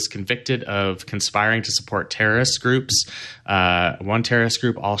 He was convicted of conspiring to support terrorist groups, one terrorist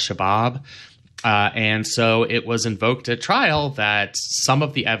group, Al-Shabaab. And so it was invoked at trial that some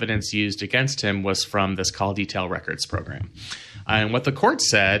of the evidence used against him was from this Call Detail Records program. And what the court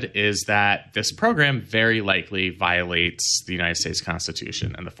said is that this program very likely violates the United States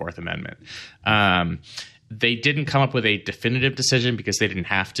Constitution and the Fourth Amendment. They didn't come up with a definitive decision because they didn't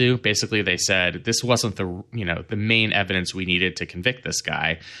have to. Basically, they said this wasn't the main evidence we needed to convict this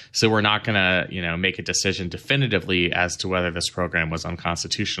guy, so we're not going to make a decision definitively as to whether this program was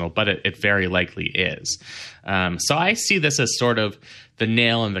unconstitutional. But it very likely is. So I see this as sort of the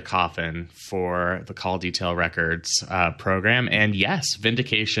nail in the coffin for the Call Detail Records program, and yes,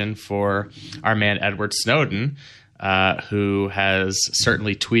 vindication for our man Edward Snowden. Who has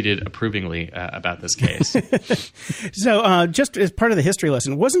certainly tweeted approvingly about this case. So just as part of the history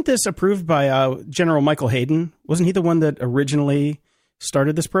lesson, wasn't this approved by General Michael Hayden? Wasn't he the one that originally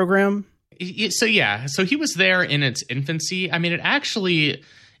started this program? So he was there in its infancy. I mean,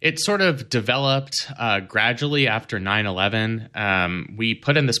 it sort of developed gradually after 9/11. We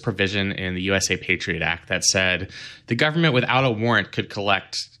put in this provision in the USA Patriot Act that said the government without a warrant could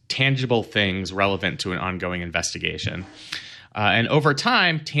collect tangible things relevant to an ongoing investigation. And over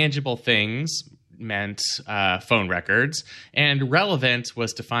time, tangible things meant phone records, and relevant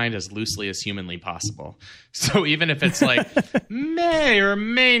was defined as loosely as humanly possible. So even if it's like may or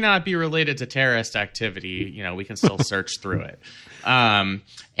may not be related to terrorist activity, we can still search through it. And,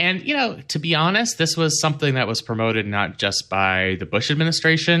 to be honest, this was something that was promoted not just by the Bush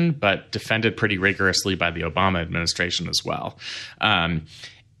administration, but defended pretty rigorously by the Obama administration as well.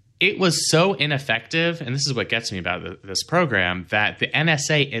 It was so ineffective, and this is what gets me about this program, that the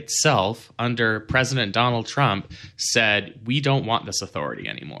NSA itself, under President Donald Trump, said, we don't want this authority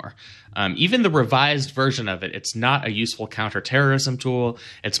anymore. Even the revised version of it, it's not a useful counterterrorism tool.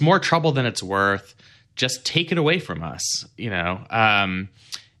 It's more trouble than it's worth. Just take it away from us, And,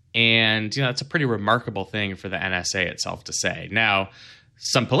 it's a pretty remarkable thing for the NSA itself to say. Now,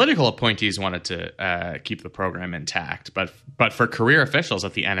 some political appointees wanted to keep the program intact, but for career officials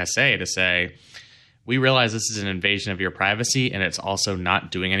at the NSA to say, we realize this is an invasion of your privacy and it's also not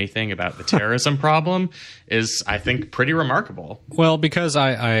doing anything about the terrorism problem is, I think, pretty remarkable. Well, because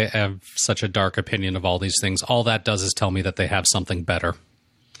I have such a dark opinion of all these things, all that does is tell me that they have something better.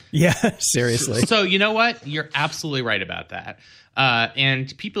 Yeah, seriously. So you know what? You're absolutely right about that.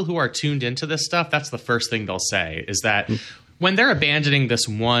 And people who are tuned into this stuff, that's the first thing they'll say is that when they're abandoning this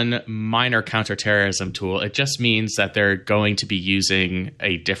one minor counterterrorism tool, it just means that they're going to be using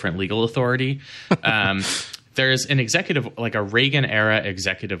a different legal authority. There's an executive, like a Reagan era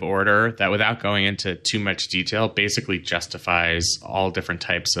executive order that, without going into too much detail, basically justifies all different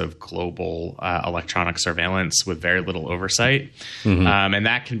types of global electronic surveillance with very little oversight. And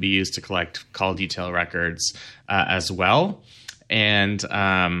that can be used to collect call detail records as well. And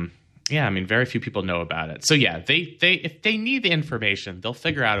yeah, I mean, very few people know about it. So yeah, they if they need the information, they'll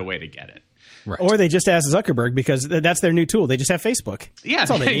figure out a way to get it. Right. Or they just ask Zuckerberg because that's their new tool. They just have Facebook. Yeah, that's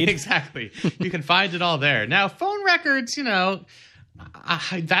all they need. Exactly. You can find it all there. Now, phone records, you know,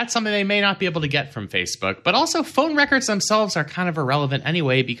 that's something they may not be able to get from Facebook. But also, phone records themselves are kind of irrelevant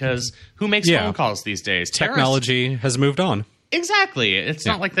anyway because who makes phone calls these days? Technology has moved on. Exactly. It's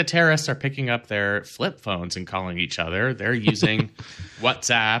not like the terrorists are picking up their flip phones and calling each other. They're using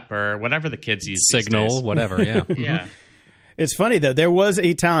WhatsApp or whatever the kids use. Signal, whatever, yeah. Yeah. It's funny, though. There was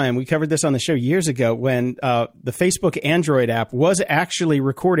a time, we covered this on the show years ago, when the Facebook Android app was actually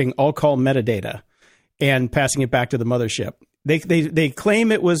recording all call metadata and passing it back to the mothership. They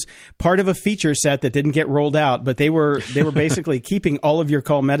claim it was part of a feature set that didn't get rolled out, but they were basically keeping all of your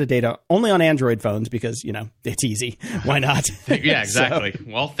call metadata only on Android phones because, you know, it's easy. Why not? Yeah, exactly. So.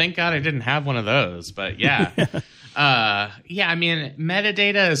 Well, thank God I didn't have one of those, but yeah. Yeah, I mean,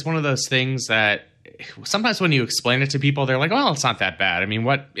 metadata is one of those things that sometimes when you explain it to people, they're like, well, it's not that bad. I mean,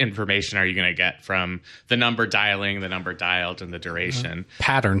 what information are you going to get from the number dialing, the number dialed, and the duration?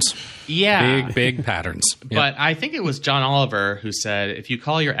 Patterns. Yeah. Big patterns. Yep. But I think it was John Oliver who said, if you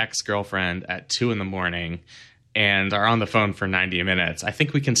call your ex-girlfriend at 2 a.m. and are on the phone for 90 minutes, I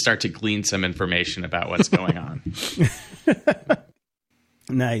think we can start to glean some information about what's going on.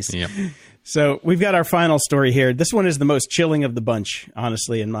 Nice. Yep. So we've got our final story here. This one is the most chilling of the bunch,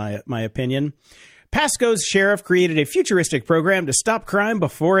 honestly, in my opinion. Pasco's sheriff created a futuristic program to stop crime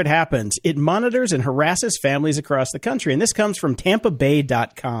before it happens. It monitors and harasses families across the country. And this comes from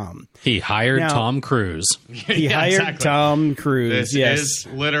TampaBay.com. He hired Tom Cruise. He hired Tom Cruise. This is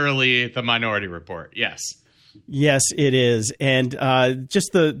literally the Minority Report. Yes. Yes, it is. And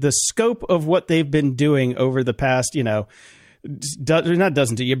just the scope of what they've been doing over the past, you know, not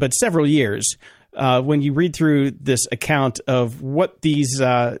dozens of years, but several years. When you read through this account of what these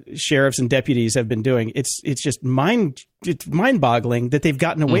sheriffs and deputies have been doing, it's just mind-boggling that they've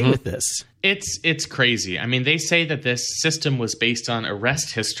gotten away with this. It's crazy. I mean, they say that this system was based on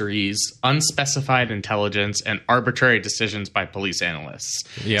arrest histories, unspecified intelligence, and arbitrary decisions by police analysts.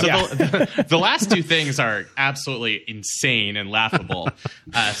 Yep. So the last two things are absolutely insane and laughable.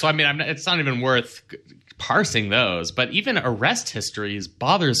 So I mean, it's not even worth parsing those, but even arrest histories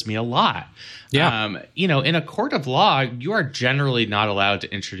bothers me a lot. Yeah. You know, in a court of law, you are generally not allowed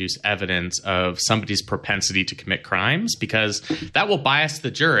to introduce evidence of somebody's propensity to commit crimes because that will bias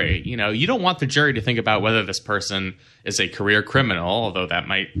the jury. You know, you don't want the jury to think about whether this person is a career criminal, although that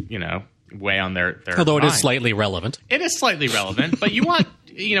might, you know, weigh on their although mind. It is slightly relevant. It is slightly relevant, but you want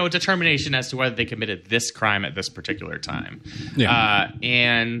you know, a determination as to whether they committed this crime at this particular time. Yeah.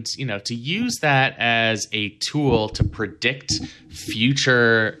 And, you know, to use that as a tool to predict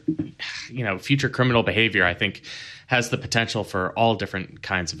future criminal behavior, I think has the potential for all different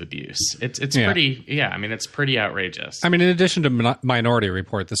kinds of abuse. It's pretty outrageous. I mean, in addition to Minority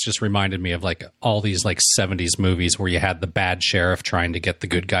Report, this just reminded me of like all these like 70s movies where you had the bad sheriff trying to get the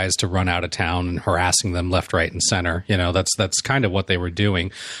good guys to run out of town and harassing them left, right, and center. You know, that's kind of what they were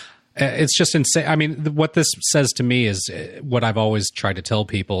doing. It's just insane. I mean, what this says to me is what I've always tried to tell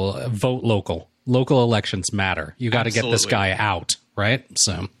people: vote local. Local elections matter. You got to get this guy out, right?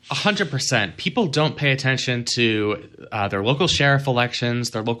 So 100%. People don't pay attention to their local sheriff elections,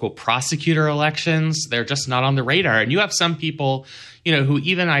 their local prosecutor elections. They're just not on the radar. And you have some people, you know, who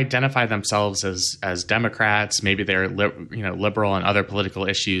even identify themselves as Democrats. Maybe they're liberal on other political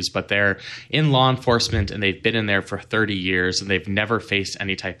issues, but they're in law enforcement and they've been in there for 30 years and they've never faced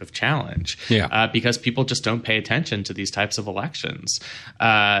any type of challenge. Because people just don't pay attention to these types of elections.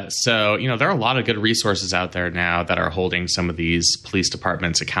 So, you know, there are a lot of good resources out there now that are holding some of these police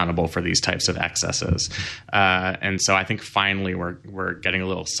departments accountable for these types of excesses. And so I think finally we're getting a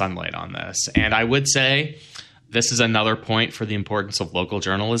little sunlight on this. And I would say this is another point for the importance of local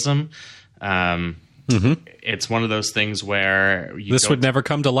journalism. It's one of those things where this would never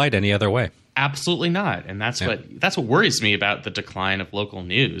come to light any other way. Absolutely not. And that's what worries me about the decline of local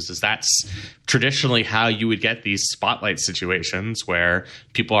news is that's traditionally how you would get these spotlight situations where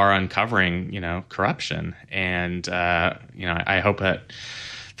people are uncovering, you know, corruption. And, you know, I hope that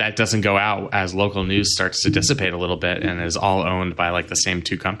that doesn't go out as local news starts to dissipate a little bit and is all owned by like the same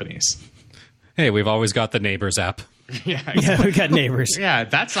two companies. Hey, we've always got the Neighbors app. Yeah, Yeah, we got Neighbors. yeah,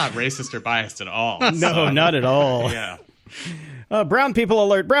 that's not racist or biased at all. No, not at all. Yeah. Brown people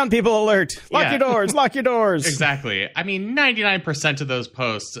alert! Brown people alert! Lock Yeah. your doors! Lock your doors! Exactly. I mean, 99% of those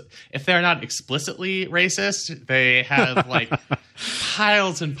posts, if they're not explicitly racist, they have like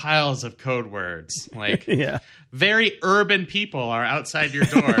piles and piles of code words. Like, Yeah. very urban people are outside your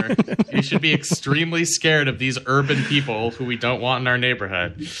door. You should be extremely scared of these urban people who we don't want in our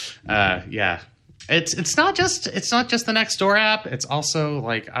neighborhood. Yeah. It's not just the Nextdoor app. It's also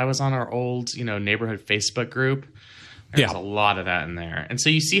like I was on our old, neighborhood Facebook group. There's a lot of that in there. And so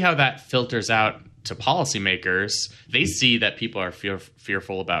you see how that filters out to policymakers. They see that people are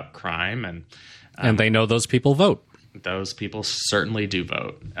fearful about crime, and they know those people vote. those people certainly do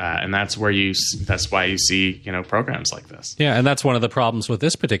vote. And that's why you see, programs like this. Yeah, and that's one of the problems with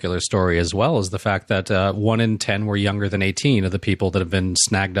this particular story as well, is the fact that 1 in 10 were younger than 18 of the people that have been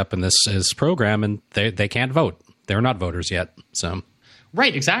snagged up in this program, and they can't vote. They're not voters yet. So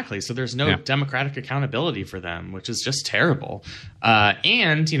Right, exactly. So there's no democratic accountability for them, which is just terrible.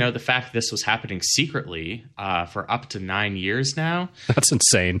 And, the fact this was happening secretly for up to 9 years now. that's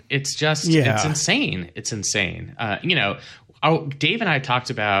insane. It's just, it's insane. It's insane. Dave and I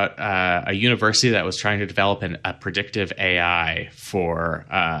talked about a university that was trying to develop a predictive AI for,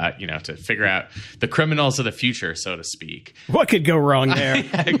 to figure out the criminals of the future, so to speak. What could go wrong there?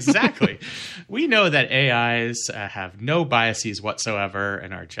 Yeah, exactly. We know that AIs have no biases whatsoever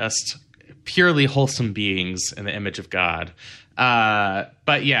and are just purely wholesome beings in the image of God.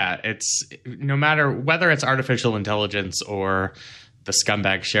 But yeah, it's no matter whether it's artificial intelligence or the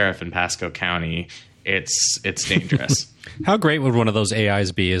scumbag sheriff in Pasco County, it's dangerous. How great would one of those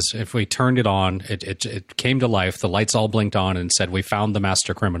AIs be is if we turned it on, it came to life, the lights all blinked on and said, "We found the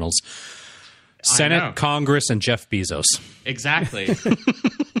master criminals." Senate, Congress, and Jeff Bezos. Exactly.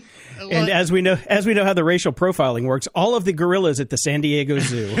 And as we know how the racial profiling works, all of the gorillas at the San Diego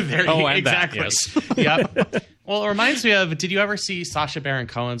Zoo. And exactly. that, yes. Yep. Well, it reminds me of, did you ever see Sacha Baron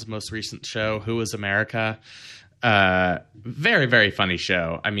Cohen's most recent show, Who is America? Very, very funny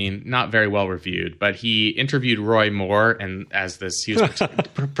show. I mean, not very well reviewed, but he interviewed Roy Moore, and he was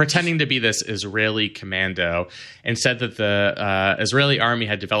pretending to be this Israeli commando, and said that the Israeli army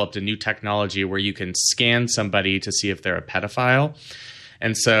had developed a new technology where you can scan somebody to see if they're a pedophile.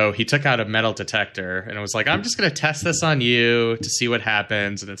 And so he took out a metal detector and it was like, I'm just going to test this on you to see what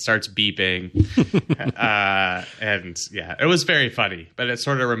happens. And it starts beeping. And yeah, it was very funny, but it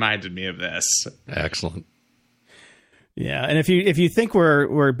sort of reminded me of this. Excellent. Yeah, and if you think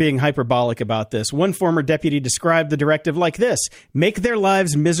we're being hyperbolic about this, one former deputy described the directive like this: make their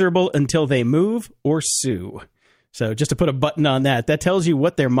lives miserable until they move or sue. So just to put a button on that tells you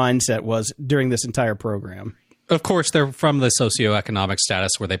what their mindset was during this entire program. Of course, they're from the socioeconomic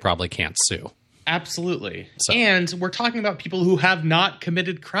status where they probably can't sue. Absolutely. So. And we're talking about people who have not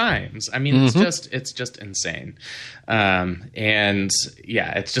committed crimes. I mean, it's just insane. And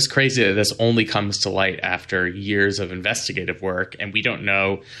yeah, it's just crazy that this only comes to light after years of investigative work. And we don't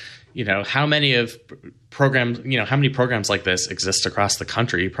know, how many programs like this exist across the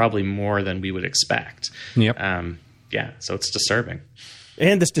country, probably more than we would expect. Yep. Yeah. So it's disturbing.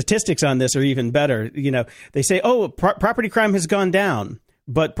 And the statistics on this are even better. They say, property crime has gone down.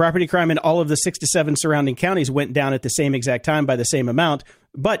 But property crime in all of the 6 to 7 surrounding counties went down at the same exact time by the same amount.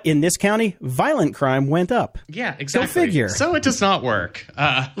 But in this county, violent crime went up. Yeah, exactly. Go figure. So it does not work.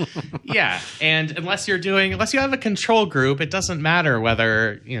 Yeah, and unless you have a control group, it doesn't matter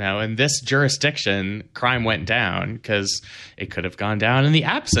whether, in this jurisdiction, crime went down, because it could have gone down in the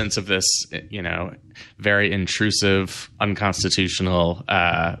absence of this, very intrusive, unconstitutional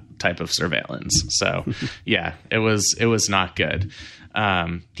type of surveillance. So, yeah, it was not good.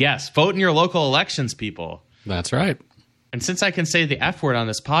 Yes, vote in your local elections, people. That's right. And since I can say the F word on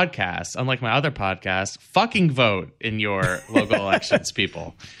this podcast, unlike my other podcast, fucking vote in your local elections,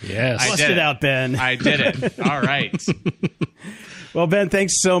 people. Yes. Bust it out, Ben. I did it. All right. Well, Ben,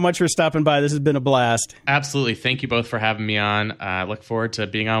 thanks so much for stopping by. This has been a blast. Absolutely. Thank you both for having me on. I look forward to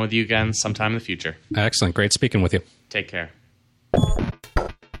being on with you again sometime in the future. Excellent. Great speaking with you. Take care.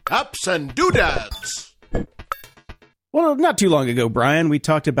 Ups and doodads. Well, not too long ago, Brian, we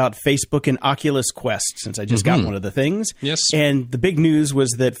talked about Facebook and Oculus Quest, since I just got one of the things. Yes. And the big news was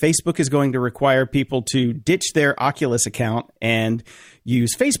that Facebook is going to require people to ditch their Oculus account and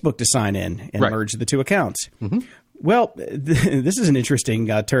use Facebook to sign in and merge the two accounts. Well, this is an interesting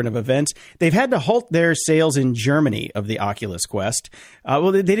turn of events. They've had to halt their sales in Germany of the Oculus Quest.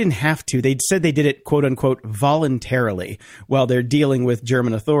 Well, they didn't have to. They said they did it, quote unquote, voluntarily while they're dealing with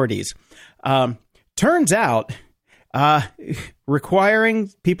German authorities. Turns out requiring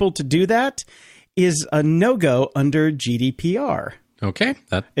people to do that is a no-go under GDPR. Okay.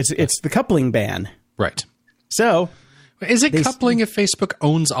 It's the coupling ban. Right. So is it coupling if Facebook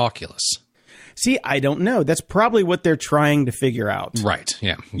owns Oculus? See, I don't know. That's probably what they're trying to figure out. Right.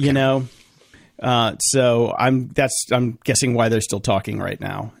 Yeah. Okay. You know, so I'm guessing why they're still talking right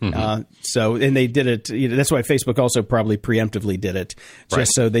now. Mm-hmm. And they did it. You know, that's why Facebook also probably preemptively did it,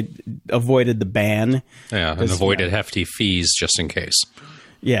 just so they avoided the ban. Yeah, and avoided hefty fees just in case.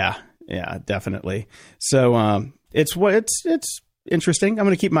 Yeah, definitely. So it's interesting. I'm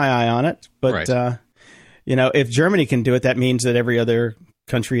going to keep my eye on it. But you know, if Germany can do it, that means that every other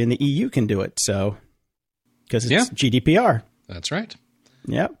country in the EU can do it. So because it's GDPR. That's right.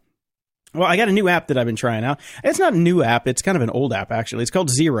 Yep. Well, I got a new app that I've been trying out. It's not a new app. It's kind of an old app, actually. It's called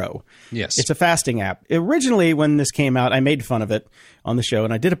Zero. Yes. It's a fasting app. Originally, when this came out, I made fun of it on the show,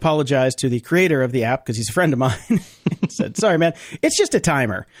 and I did apologize to the creator of the app because he's a friend of mine. He said, sorry, man, it's just a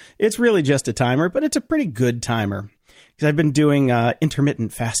timer. It's really just a timer, but it's a pretty good timer. Because I've been doing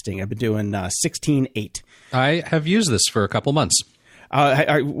intermittent fasting. I've been doing 16/8. I have used this for a couple months.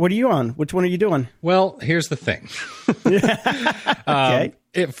 What are you on? Which one are you doing? Well, here's the thing. Okay.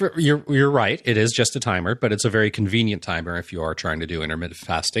 You're right. It is just a timer, but it's a very convenient timer if you are trying to do intermittent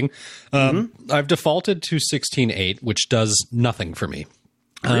fasting. I've defaulted to 16/8, which does nothing for me.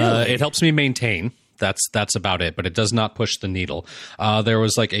 Really? It helps me maintain. That's about it, but it does not push the needle. There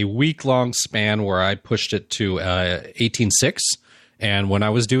was like a week-long span where I pushed it to 18/6. And when I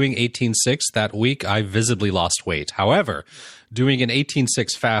was doing 18/6 that week, I visibly lost weight. However, doing an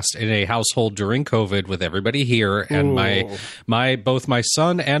 18/6 fast in a household during COVID with everybody here, and both my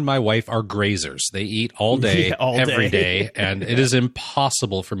son and my wife are grazers. They eat all day, every day, and it is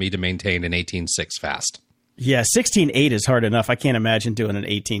impossible for me to maintain an 18/6 fast. Yeah, 16/8 is hard enough. I can't imagine doing an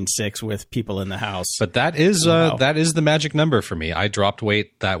 18/6 with people in the house. But that is the magic number for me. I dropped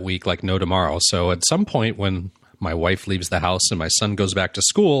weight that week like no tomorrow. So at some point when my wife leaves the house and my son goes back to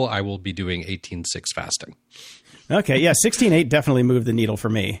school, I will be doing 18/6 fasting. Okay, yeah, 16/8 definitely moved the needle for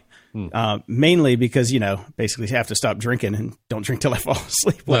me. Mainly because, you know, basically you have to stop drinking and don't drink till I fall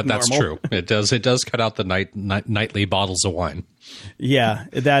asleep. Well, that's true. It does cut out the nightly bottles of wine. Yeah,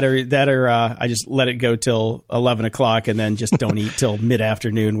 that or I just let it go till 11 o'clock and then just don't eat till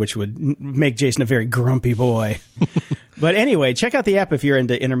mid-afternoon, which would make Jason a very grumpy boy. But anyway, check out the app if you're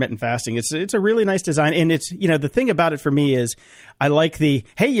into intermittent fasting. It's a really nice design. And it's, you know, the thing about it for me is I like the,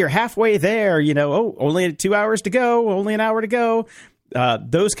 hey, you're halfway there, you know, only 2 hours to go, only an hour to go.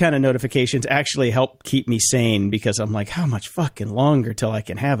 Those kind of notifications actually help keep me sane because I'm like, how much fucking longer till I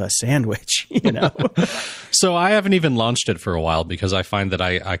can have a sandwich, you know? So I haven't even launched it for a while because I find that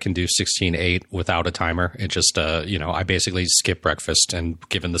I can do 16/8 without a timer. It just, you know, I basically skip breakfast, and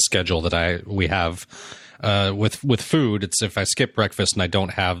given the schedule that we have with food, it's if I skip breakfast and I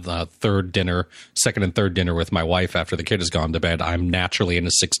don't have the second and third dinner with my wife after the kid has gone to bed, I'm naturally in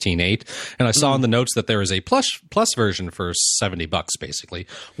a 16/8. And I saw in the notes that there is a plus version for $70 basically.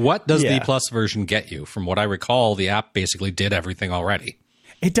 What does the plus version get you? From what I recall, the app basically did everything already.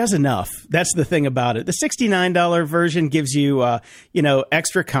 It does enough. That's the thing about it. The $69 version gives you, you know,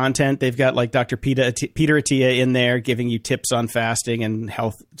 extra content. They've got like Dr. Peter Attia in there giving you tips on fasting and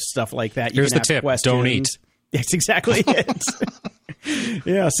health stuff like that. Here's the tip. Questions. Don't eat. That's exactly it.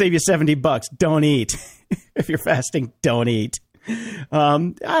 Yeah, save you $70. Don't eat. If you're fasting, don't eat.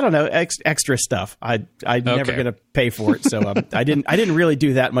 I don't know, extra stuff. I'm never going to pay for it, so I didn't really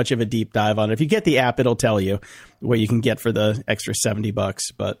do that much of a deep dive on it. If you get the app, it'll tell you what you can get for the extra $70,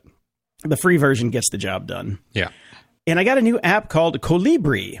 but the free version gets the job done. Yeah. And I got a new app called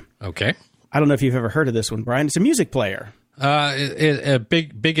Colibri. Okay. I don't know if you've ever heard of this one, Brian. It's a music player.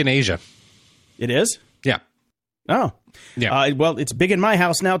 Big in Asia. It is? Yeah. Oh. Yeah. Well, it's big in my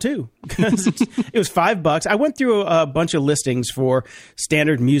house now, too, because it was $5. I went through a bunch of listings for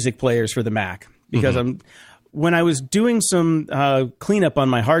standard music players for the Mac because when I was doing some cleanup on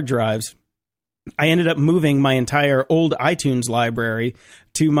my hard drives, I ended up moving my entire old iTunes library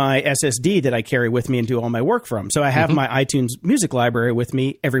to my SSD that I carry with me and do all my work from. So I have my iTunes music library with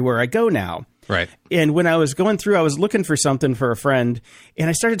me everywhere I go now. Right. And when I was going through, I was looking for something for a friend, and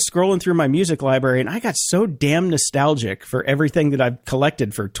I started scrolling through my music library, and I got so damn nostalgic for everything that I've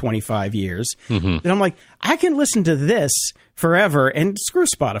collected for 25 years that I'm like, I can listen to this forever and screw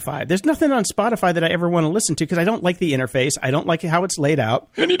Spotify. There's nothing on Spotify that I ever want to listen to because I don't like the interface. I don't like how it's laid out.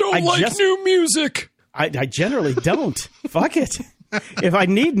 And you don't like new music. I generally don't. Fuck it. If I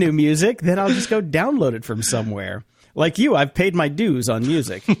need new music, then I'll just go download it from somewhere. Like you, I've paid my dues on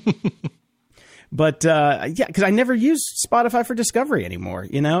music. But yeah, because I never use Spotify for discovery anymore.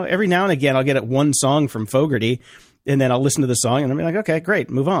 You know, every now and again I'll get one song from Fogerty, and then I'll listen to the song and I'm like, okay, great,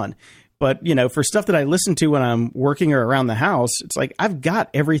 move on. But you know, for stuff that I listen to when I'm working or around the house, it's like I've got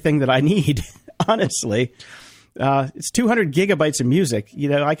everything that I need. Honestly, it's 200 gigabytes of music. You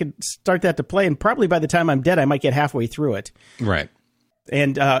know, I could start that to play, and probably by the time I'm dead, I might get halfway through it. Right.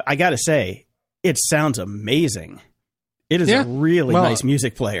 And I got to say, it sounds amazing. It is a really nice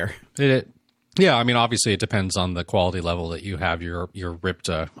music player. Yeah, I mean, obviously, it depends on the quality level that you have your ripped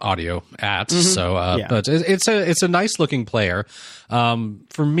audio at. Mm-hmm. So, but it's a nice looking player.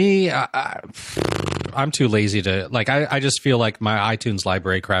 For me, I'm too lazy to like. I just feel like my iTunes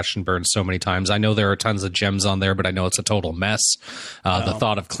library crashed and burned so many times. I know there are tons of gems on there, but I know it's a total mess. The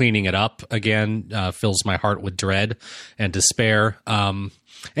thought of cleaning it up again fills my heart with dread and despair.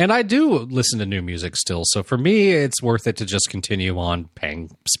 And I do listen to new music still. So for me, it's worth it to just continue on paying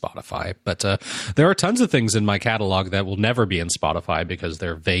Spotify. But there are tons of things in my catalog that will never be in Spotify because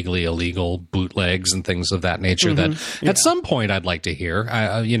they're vaguely illegal bootlegs and things of that nature that at some point I'd like to hear.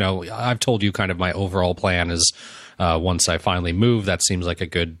 I've told you kind of my overall plan is once I finally move, that seems like a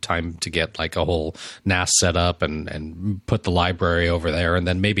good time to get like a whole NAS set up and put the library over there. And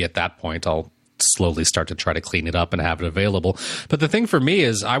then maybe at that point I'll slowly start to try to clean it up and have it available. But the thing for me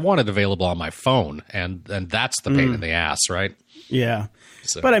is I want it available on my phone, and that's the pain in the ass, right? Yeah.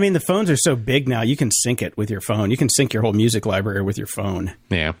 So. But I mean, the phones are so big now, you can sync it with your phone. You can sync your whole music library with your phone.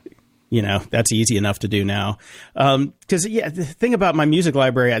 Yeah. You know, that's easy enough to do now. Because, the thing about my music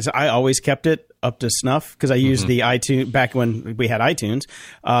library is I always kept it up to snuff because I used the iTunes, back when we had iTunes,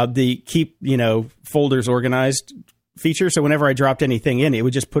 the keep, folders organized feature. So whenever I dropped anything in, it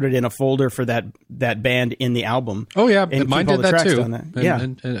would just put it in a folder for that band in the album. Oh yeah, mine did that too.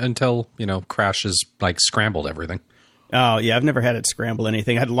 That. Until Crash has like scrambled everything. Oh yeah, I've never had it scramble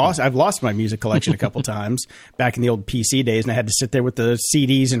anything. I've lost my music collection a couple times back in the old PC days, and I had to sit there with the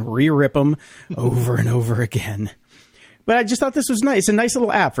CDs and re-rip them over and over again. But I just thought this was nice. It's a nice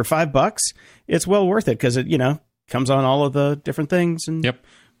little app for $5. It's well worth it because it comes on all of the different things and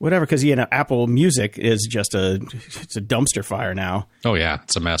whatever, because Apple Music is just it's a dumpster fire now. Oh yeah,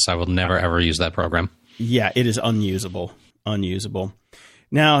 it's a mess. I will never ever use that program. Yeah, it is unusable.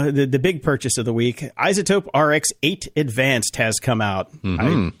 Now, the big purchase of the week, iZotope RX 8 Advanced has come out.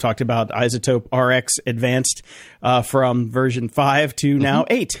 I talked about iZotope RX Advanced from version 5 to now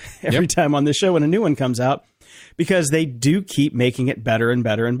 8 every time on the show when a new one comes out, because they do keep making it better and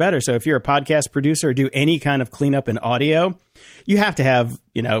better and better. So if you're a podcast producer or do any kind of cleanup in audio, you have to have,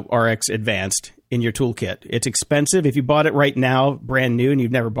 RX Advanced in your toolkit. It's expensive. If you bought it right now, brand new, and you've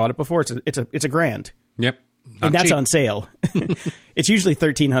never bought it before, it's a $1,000. Yep. And that's cheap. On sale. It's usually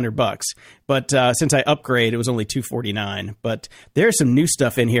 $1,300, but since I upgrade, it was only $249. But there's some new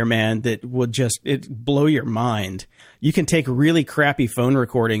stuff in here, man, that will it blow your mind. You can take really crappy phone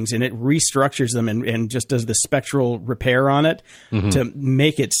recordings and it restructures them and just does the spectral repair on it to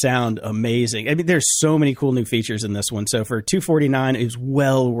make it sound amazing. I mean, there's so many cool new features in this one. So for $249, it was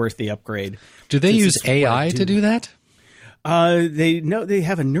well worth the upgrade. Do they use AI to do that? They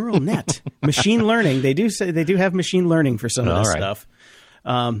have a neural net, machine learning. They do have machine learning for some of this stuff.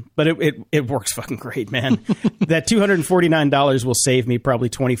 But it works fucking great, man. That $249 will save me probably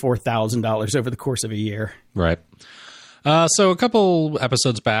 $24,000 over the course of a year. Right. So a couple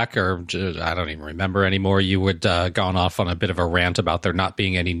episodes back, or I don't even remember anymore, you had gone off on a bit of a rant about there not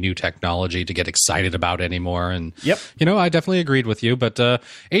being any new technology to get excited about anymore. And, I definitely agreed with you. But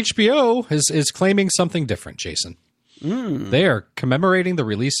HBO is claiming something different, Jason. They are commemorating the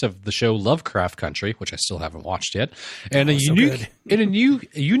release of the show Lovecraft Country, which I still haven't watched yet, and in a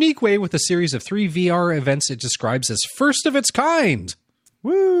unique way with a series of 3 VR events it describes as first of its kind.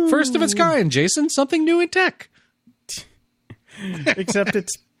 Woo! First of its kind, Jason. Something new in tech. Except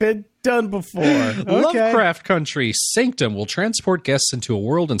it's been done before. Okay. Lovecraft Country Sanctum will transport guests into a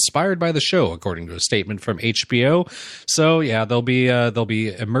world inspired by the show, according to a statement from HBO. So yeah, they'll be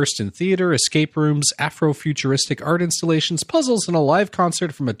immersed in theater, escape rooms, Afrofuturistic art installations, puzzles, and a live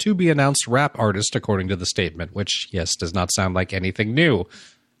concert from a to-be-announced rap artist, according to the statement, which, yes, does not sound like anything new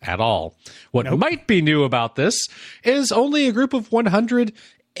at all. What might be new about this is only a group of 100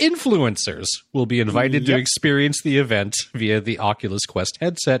 influencers will be invited to experience the event via the Oculus Quest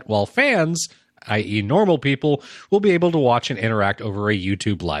headset, while fans, i.e. normal people, will be able to watch and interact over a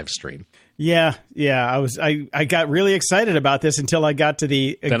YouTube live stream. Yeah. I got really excited about this until I got to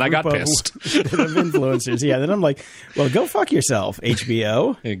then I got pissed of influencers. Yeah, then I'm like, well, go fuck yourself,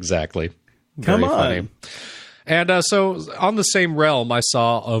 HBO. Exactly. Come on. Funny. And so on the same realm, I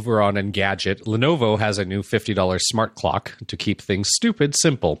saw over on Engadget, Lenovo has a new $50 smart clock to keep things stupid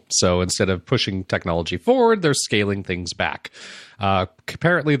simple. So instead of pushing technology forward, they're scaling things back.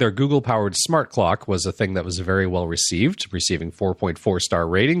 Apparently, their Google-powered smart clock was a thing that was very well received, receiving 4.4-star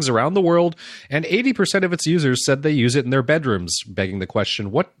ratings around the world, and 80% of its users said they use it in their bedrooms, begging the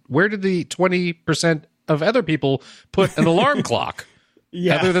question, where did the 20% of other people put an alarm clock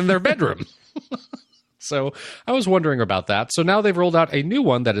other than their bedroom? So I was wondering about that. So now they've rolled out a new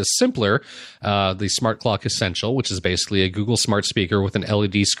one that is simpler, the Smart Clock Essential, which is basically a Google smart speaker with an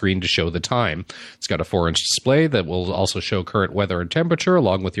LED screen to show the time. It's got a 4-inch display that will also show current weather and temperature,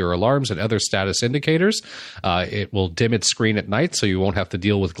 along with your alarms and other status indicators. It will dim its screen at night, so you won't have to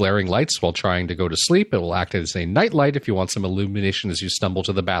deal with glaring lights while trying to go to sleep. It will act as a night light if you want some illumination as you stumble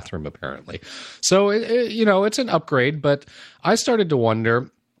to the bathroom, apparently. So, it's an upgrade, but I started to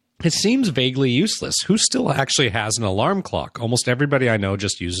wonder, it seems vaguely useless. Who still actually has an alarm clock? Almost everybody I know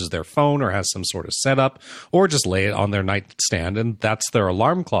just uses their phone or has some sort of setup or just lay it on their nightstand, and that's their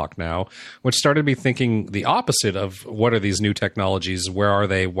alarm clock now, which started me thinking the opposite of what are these new technologies? Where are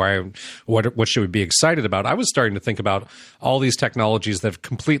they? Why? What should we be excited about? I was starting to think about all these technologies that have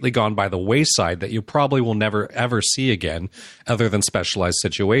completely gone by the wayside that you probably will never, ever see again other than specialized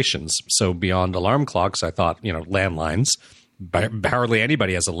situations. So beyond alarm clocks, I thought, landlines. Hardly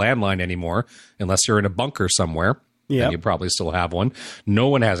anybody has a landline anymore unless you're in a bunker somewhere. Yeah, you probably still have one. No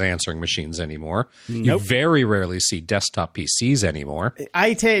one has answering machines anymore. Nope. You very rarely see desktop PCs anymore.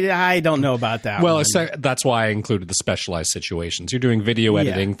 I don't know about that. Well, that's why I included the specialized situations. You're doing video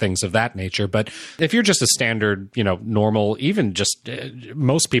editing, things of that nature. But if you're just a standard, normal, even just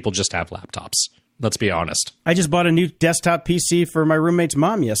most people just have laptops. Let's be honest. I just bought a new desktop PC for my roommate's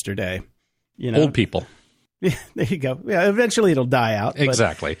mom yesterday. Old people. Yeah, there you go. Yeah, eventually it'll die out.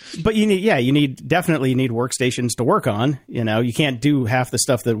 Exactly. But you need workstations to work on. You can't do half the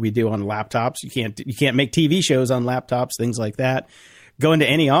stuff that we do on laptops. You can't make TV shows on laptops, things like that. Go into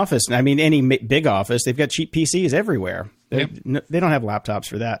any office, any big office, they've got cheap PCs everywhere. They don't have laptops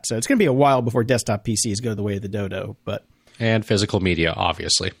for that. So it's going to be a while before desktop PCs go the way of the dodo. And physical media,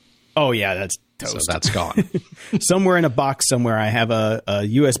 obviously. Oh, yeah, that's toast. So that's gone. Somewhere in a box somewhere, I have a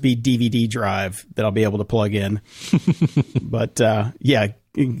USB DVD drive that I'll be able to plug in. But, God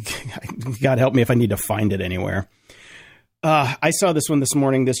help me if I need to find it anywhere. I saw this one this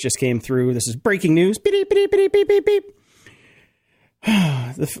morning. This just came through. This is breaking news. Beep, beep, beep, beep, beep, beep.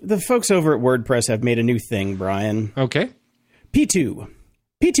 The folks over at WordPress have made a new thing, Brian. Okay. P2.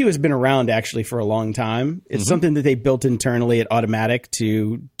 P2 has been around actually for a long time. It's something that they built internally at Automattic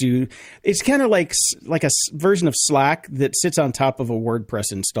to do. It's kind of like a version of Slack that sits on top of a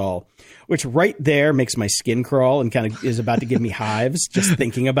WordPress install, which right there makes my skin crawl and kind of is about to give me hives just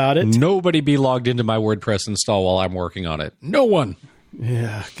thinking about it. Nobody be logged into my WordPress install while I'm working on it. No one.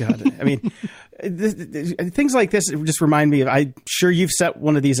 Yeah, God. Things like this just remind me of, I'm sure you've set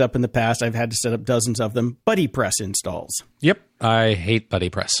one of these up in the past. I've had to set up dozens of them. BuddyPress installs. Yep. I hate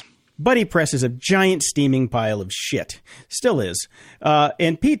BuddyPress. BuddyPress is a giant steaming pile of shit. Still is.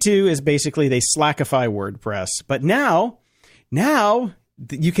 And P2 is basically they Slackify WordPress. But now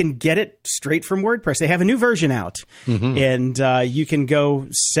you can get it straight from WordPress. They have a new version out, and you can go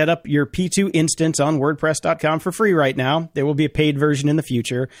set up your P2 instance on WordPress.com for free right now. There will be a paid version in the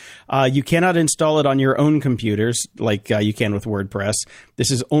future. You cannot install it on your own computers like you can with WordPress.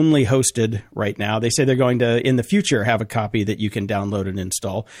 This is only hosted right now. They say they're going to, in the future, have a copy that you can download and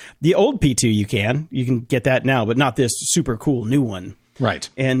install. The old P2 you can get that now, but not this super cool new one. Right.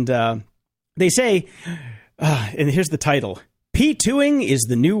 And they say, and here's the title, P2ing is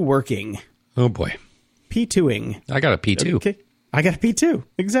the new working. Oh, boy. P2ing. I got a P2. Okay. I got a P2.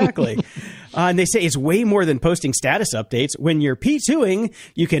 Exactly. And they say it's way more than posting status updates. When you're P2ing,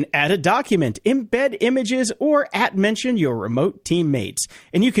 you can add a document, embed images, or @mention your remote teammates.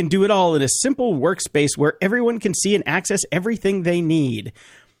 And you can do it all in a simple workspace where everyone can see and access everything they need.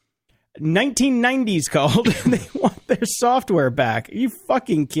 1990s called. They want their software back. Are you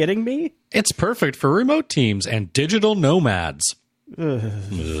fucking kidding me? It's perfect for remote teams and digital nomads.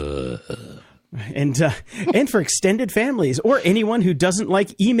 And for extended families or anyone who doesn't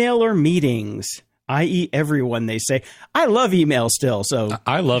like email or meetings, i.e. everyone, they say. I love email still. So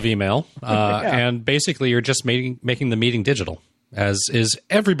I love email. And basically you're just making the meeting digital, as is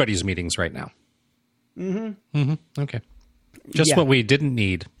everybody's meetings right now. Okay. Just what we didn't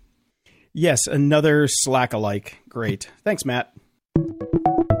need. Yes, another Slack-alike. Great. Thanks, Matt.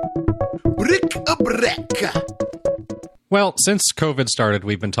 Well, since COVID started,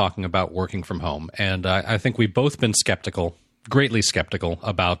 we've been talking about working from home, and I think we've both been skeptical greatly skeptical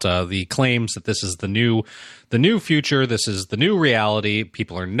about the claims that this is the new future. This is the new reality.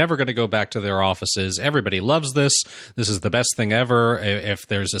 People are never going to go back to their offices. Everybody loves this. This is the best thing ever. If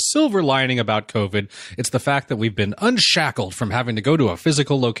there's a silver lining about COVID, it's the fact that we've been unshackled from having to go to a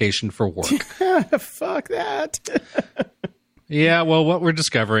physical location for work. Fuck that. Yeah, well, what we're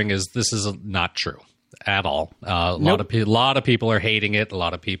discovering is this is not true at all. A lot of people are hating it. A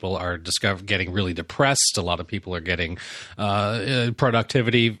lot of people are getting really depressed. A lot of people are getting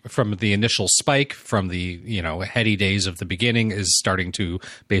productivity from the initial spike, from the heady days of the beginning, is starting to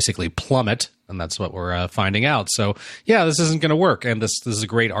basically plummet. And that's what we're finding out. So, yeah, this isn't going to work. And this is a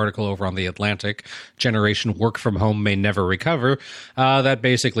great article over on The Atlantic, Generation Work from Home May Never Recover, that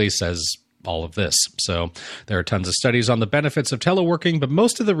basically says all of this. So there are tons of studies on the benefits of teleworking, but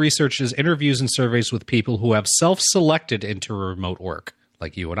most of the research is interviews and surveys with people who have self-selected into remote work,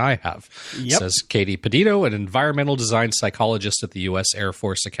 like you and I have, says Katie Pedito, an environmental design psychologist at the U.S. Air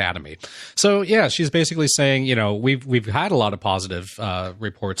Force Academy. So, yeah, she's basically saying, we've had a lot of positive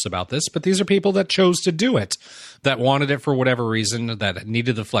reports about this, but these are people that chose to do it, that wanted it for whatever reason, that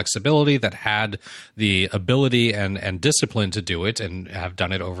needed the flexibility, that had the ability and discipline to do it, and have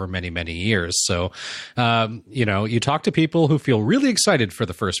done it over many, many years. So, you talk to people who feel really excited for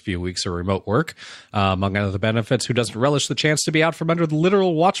the first few weeks of remote work, among other benefits, who doesn't relish the chance to be out from under the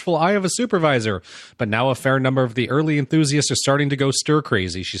literal watchful eye of a supervisor. But now a fair number of the early enthusiasts are starting to go stir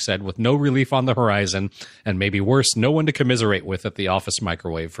crazy, she said, with no relief on the horizon, and maybe worse, no one to commiserate with at the office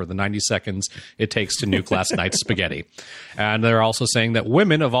microwave for the 90 seconds it takes to nuke last night's spaghetti. And they're also saying that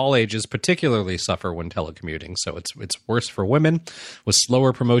women of all ages particularly suffer when telecommuting. So it's worse for women, with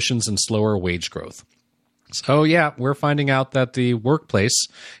slower promotions and slower wage growth. So, yeah, we're finding out that the workplace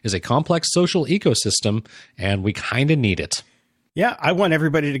is a complex social ecosystem, and we kind of need it. Yeah, I want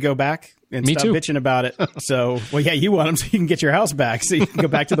everybody to go back and stop bitching about it. So, well, yeah, you want them so you can get your house back, so you can go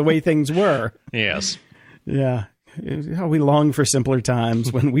back to the way things were. Yes. Yeah. How we long for simpler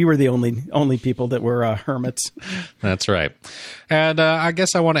times when we were the only people that were hermits. That's right. And I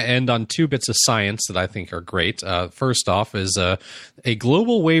guess I want to end on two bits of science that I think are great. First off is a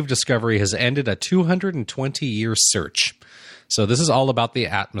global wave discovery has ended a 220-year search. So this is all about the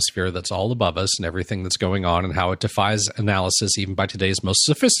atmosphere that's all above us and everything that's going on, and how it defies analysis even by today's most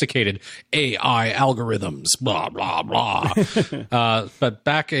sophisticated AI algorithms, blah, blah, blah. But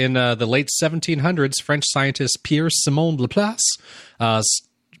back in the late 1700s, French scientist Pierre-Simon Laplace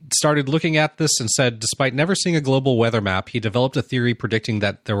started looking at this and said, despite never seeing a global weather map, he developed a theory predicting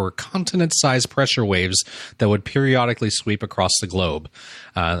that there were continent-sized pressure waves that would periodically sweep across the globe.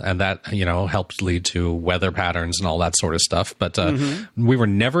 And that, helped lead to weather patterns and all that sort of stuff. But we were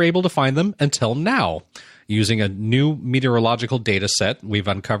never able to find them until now. Using a new meteorological data set, we've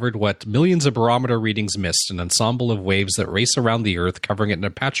uncovered what millions of barometer readings missed, an ensemble of waves that race around the Earth, covering it in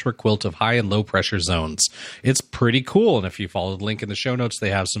a patchwork quilt of high and low pressure zones. It's pretty cool, and if you follow the link in the show notes,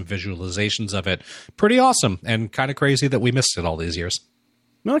 they have some visualizations of it. Pretty awesome, and kind of crazy that we missed it all these years.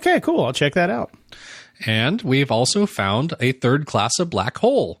 Okay, cool. I'll check that out. And we've also found a third class of black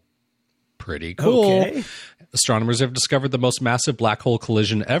hole. Pretty cool. Okay. Astronomers have discovered the most massive black hole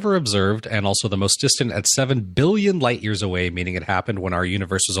collision ever observed, and also the most distant at 7 billion light years away, meaning it happened when our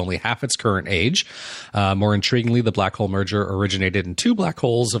universe was only half its current age. More intriguingly, the black hole merger originated in two black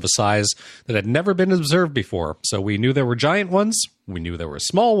holes of a size that had never been observed before. So we knew there were giant ones. We knew there were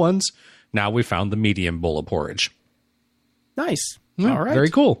small ones. Now we found the medium bowl of porridge. Nice. All right. Very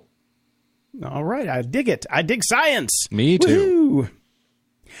cool. All right. I dig it. I dig science. Me too. Woo-hoo.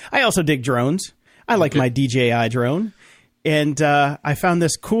 I also dig drones. I like my DJI drone. And I found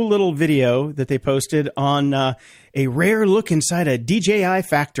this cool little video that they posted on a rare look inside a DJI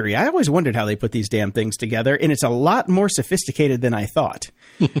factory. I always wondered how they put these damn things together, and it's a lot more sophisticated than I thought.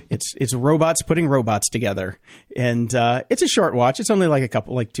 It's robots putting robots together. And it's a short watch. It's only like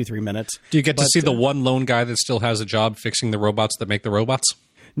 2-3 minutes. Do you get to see the one lone guy that still has a job fixing the robots that make the robots?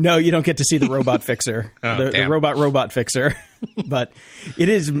 No, you don't get to see the robot fixer, the robot fixer. But it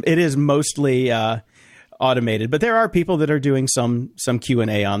is mostly automated. But there are people that are doing some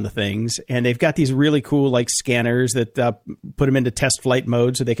Q&A on the things, and they've got these really cool like scanners that put them into test flight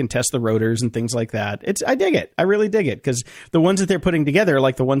mode so they can test the rotors and things like that. I dig it. I really dig it, because the ones that they're putting together are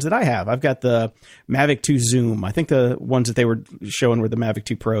like the ones that I have. I've got the Mavic 2 Zoom. I think the ones that they were showing were the Mavic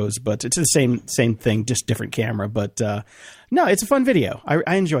 2 Pros, but it's the same thing, just different camera. But no, it's a fun video.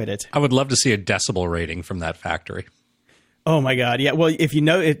 I enjoyed it. I would love to see a decibel rating from that factory. Oh my God! Yeah. Well, if you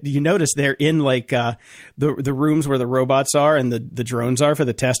notice they're in like the rooms where the robots are and the drones are for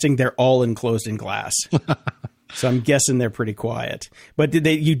the testing. They're all enclosed in glass. So I'm guessing they're pretty quiet. But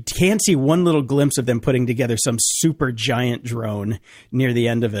you can see one little glimpse of them putting together some super giant drone near the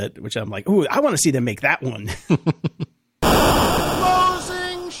end of it, which I'm like, ooh, I want to see them make that one.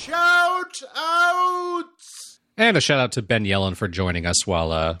 Closing shout-outs! And a shout out to Ben Yellen for joining us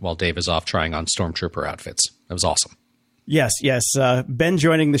while Dave is off trying on Stormtrooper outfits. That was awesome. Yes. Ben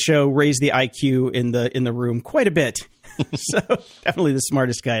joining the show raised the IQ in the room quite a bit. So definitely the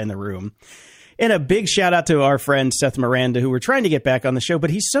smartest guy in the room. And a big shout out to our friend Seth Miranda, who we're trying to get back on the show,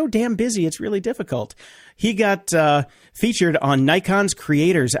 but he's so damn busy, it's really difficult. He got featured on Nikon's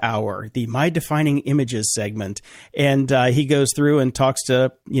Creators Hour, the My Defining Images segment. And he goes through and talks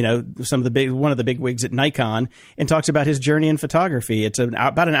to, one of the big wigs at Nikon and talks about his journey in photography. It's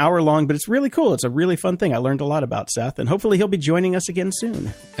about an hour long, but it's really cool. It's a really fun thing. I learned a lot about Seth, and hopefully he'll be joining us again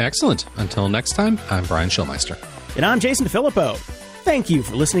soon. Excellent. Until next time, I'm Brian Schulmeister. And I'm Jason DeFilippo. Thank you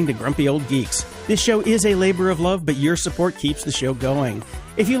for listening to Grumpy Old Geeks. This show is a labor of love, but your support keeps the show going.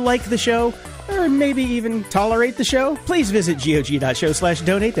 If you like the show, or maybe even tolerate the show, please visit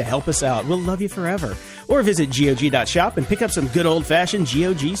GOG.show/donate to help us out. We'll love you forever. Or visit GOG.shop and pick up some good old-fashioned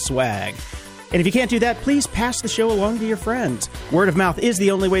GOG swag. And if you can't do that, please pass the show along to your friends. Word of mouth is the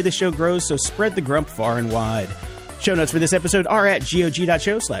only way the show grows, so spread the grump far and wide. Show notes for this episode are at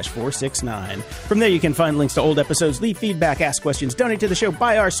GOG.show/469. From there, you can find links to old episodes, leave feedback, ask questions, donate to the show,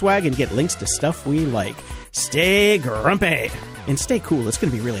 buy our swag, and get links to stuff we like. Stay grumpy. And stay cool. It's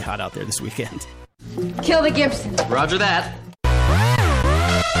going to be really hot out there this weekend. Kill the Gibson. Roger that.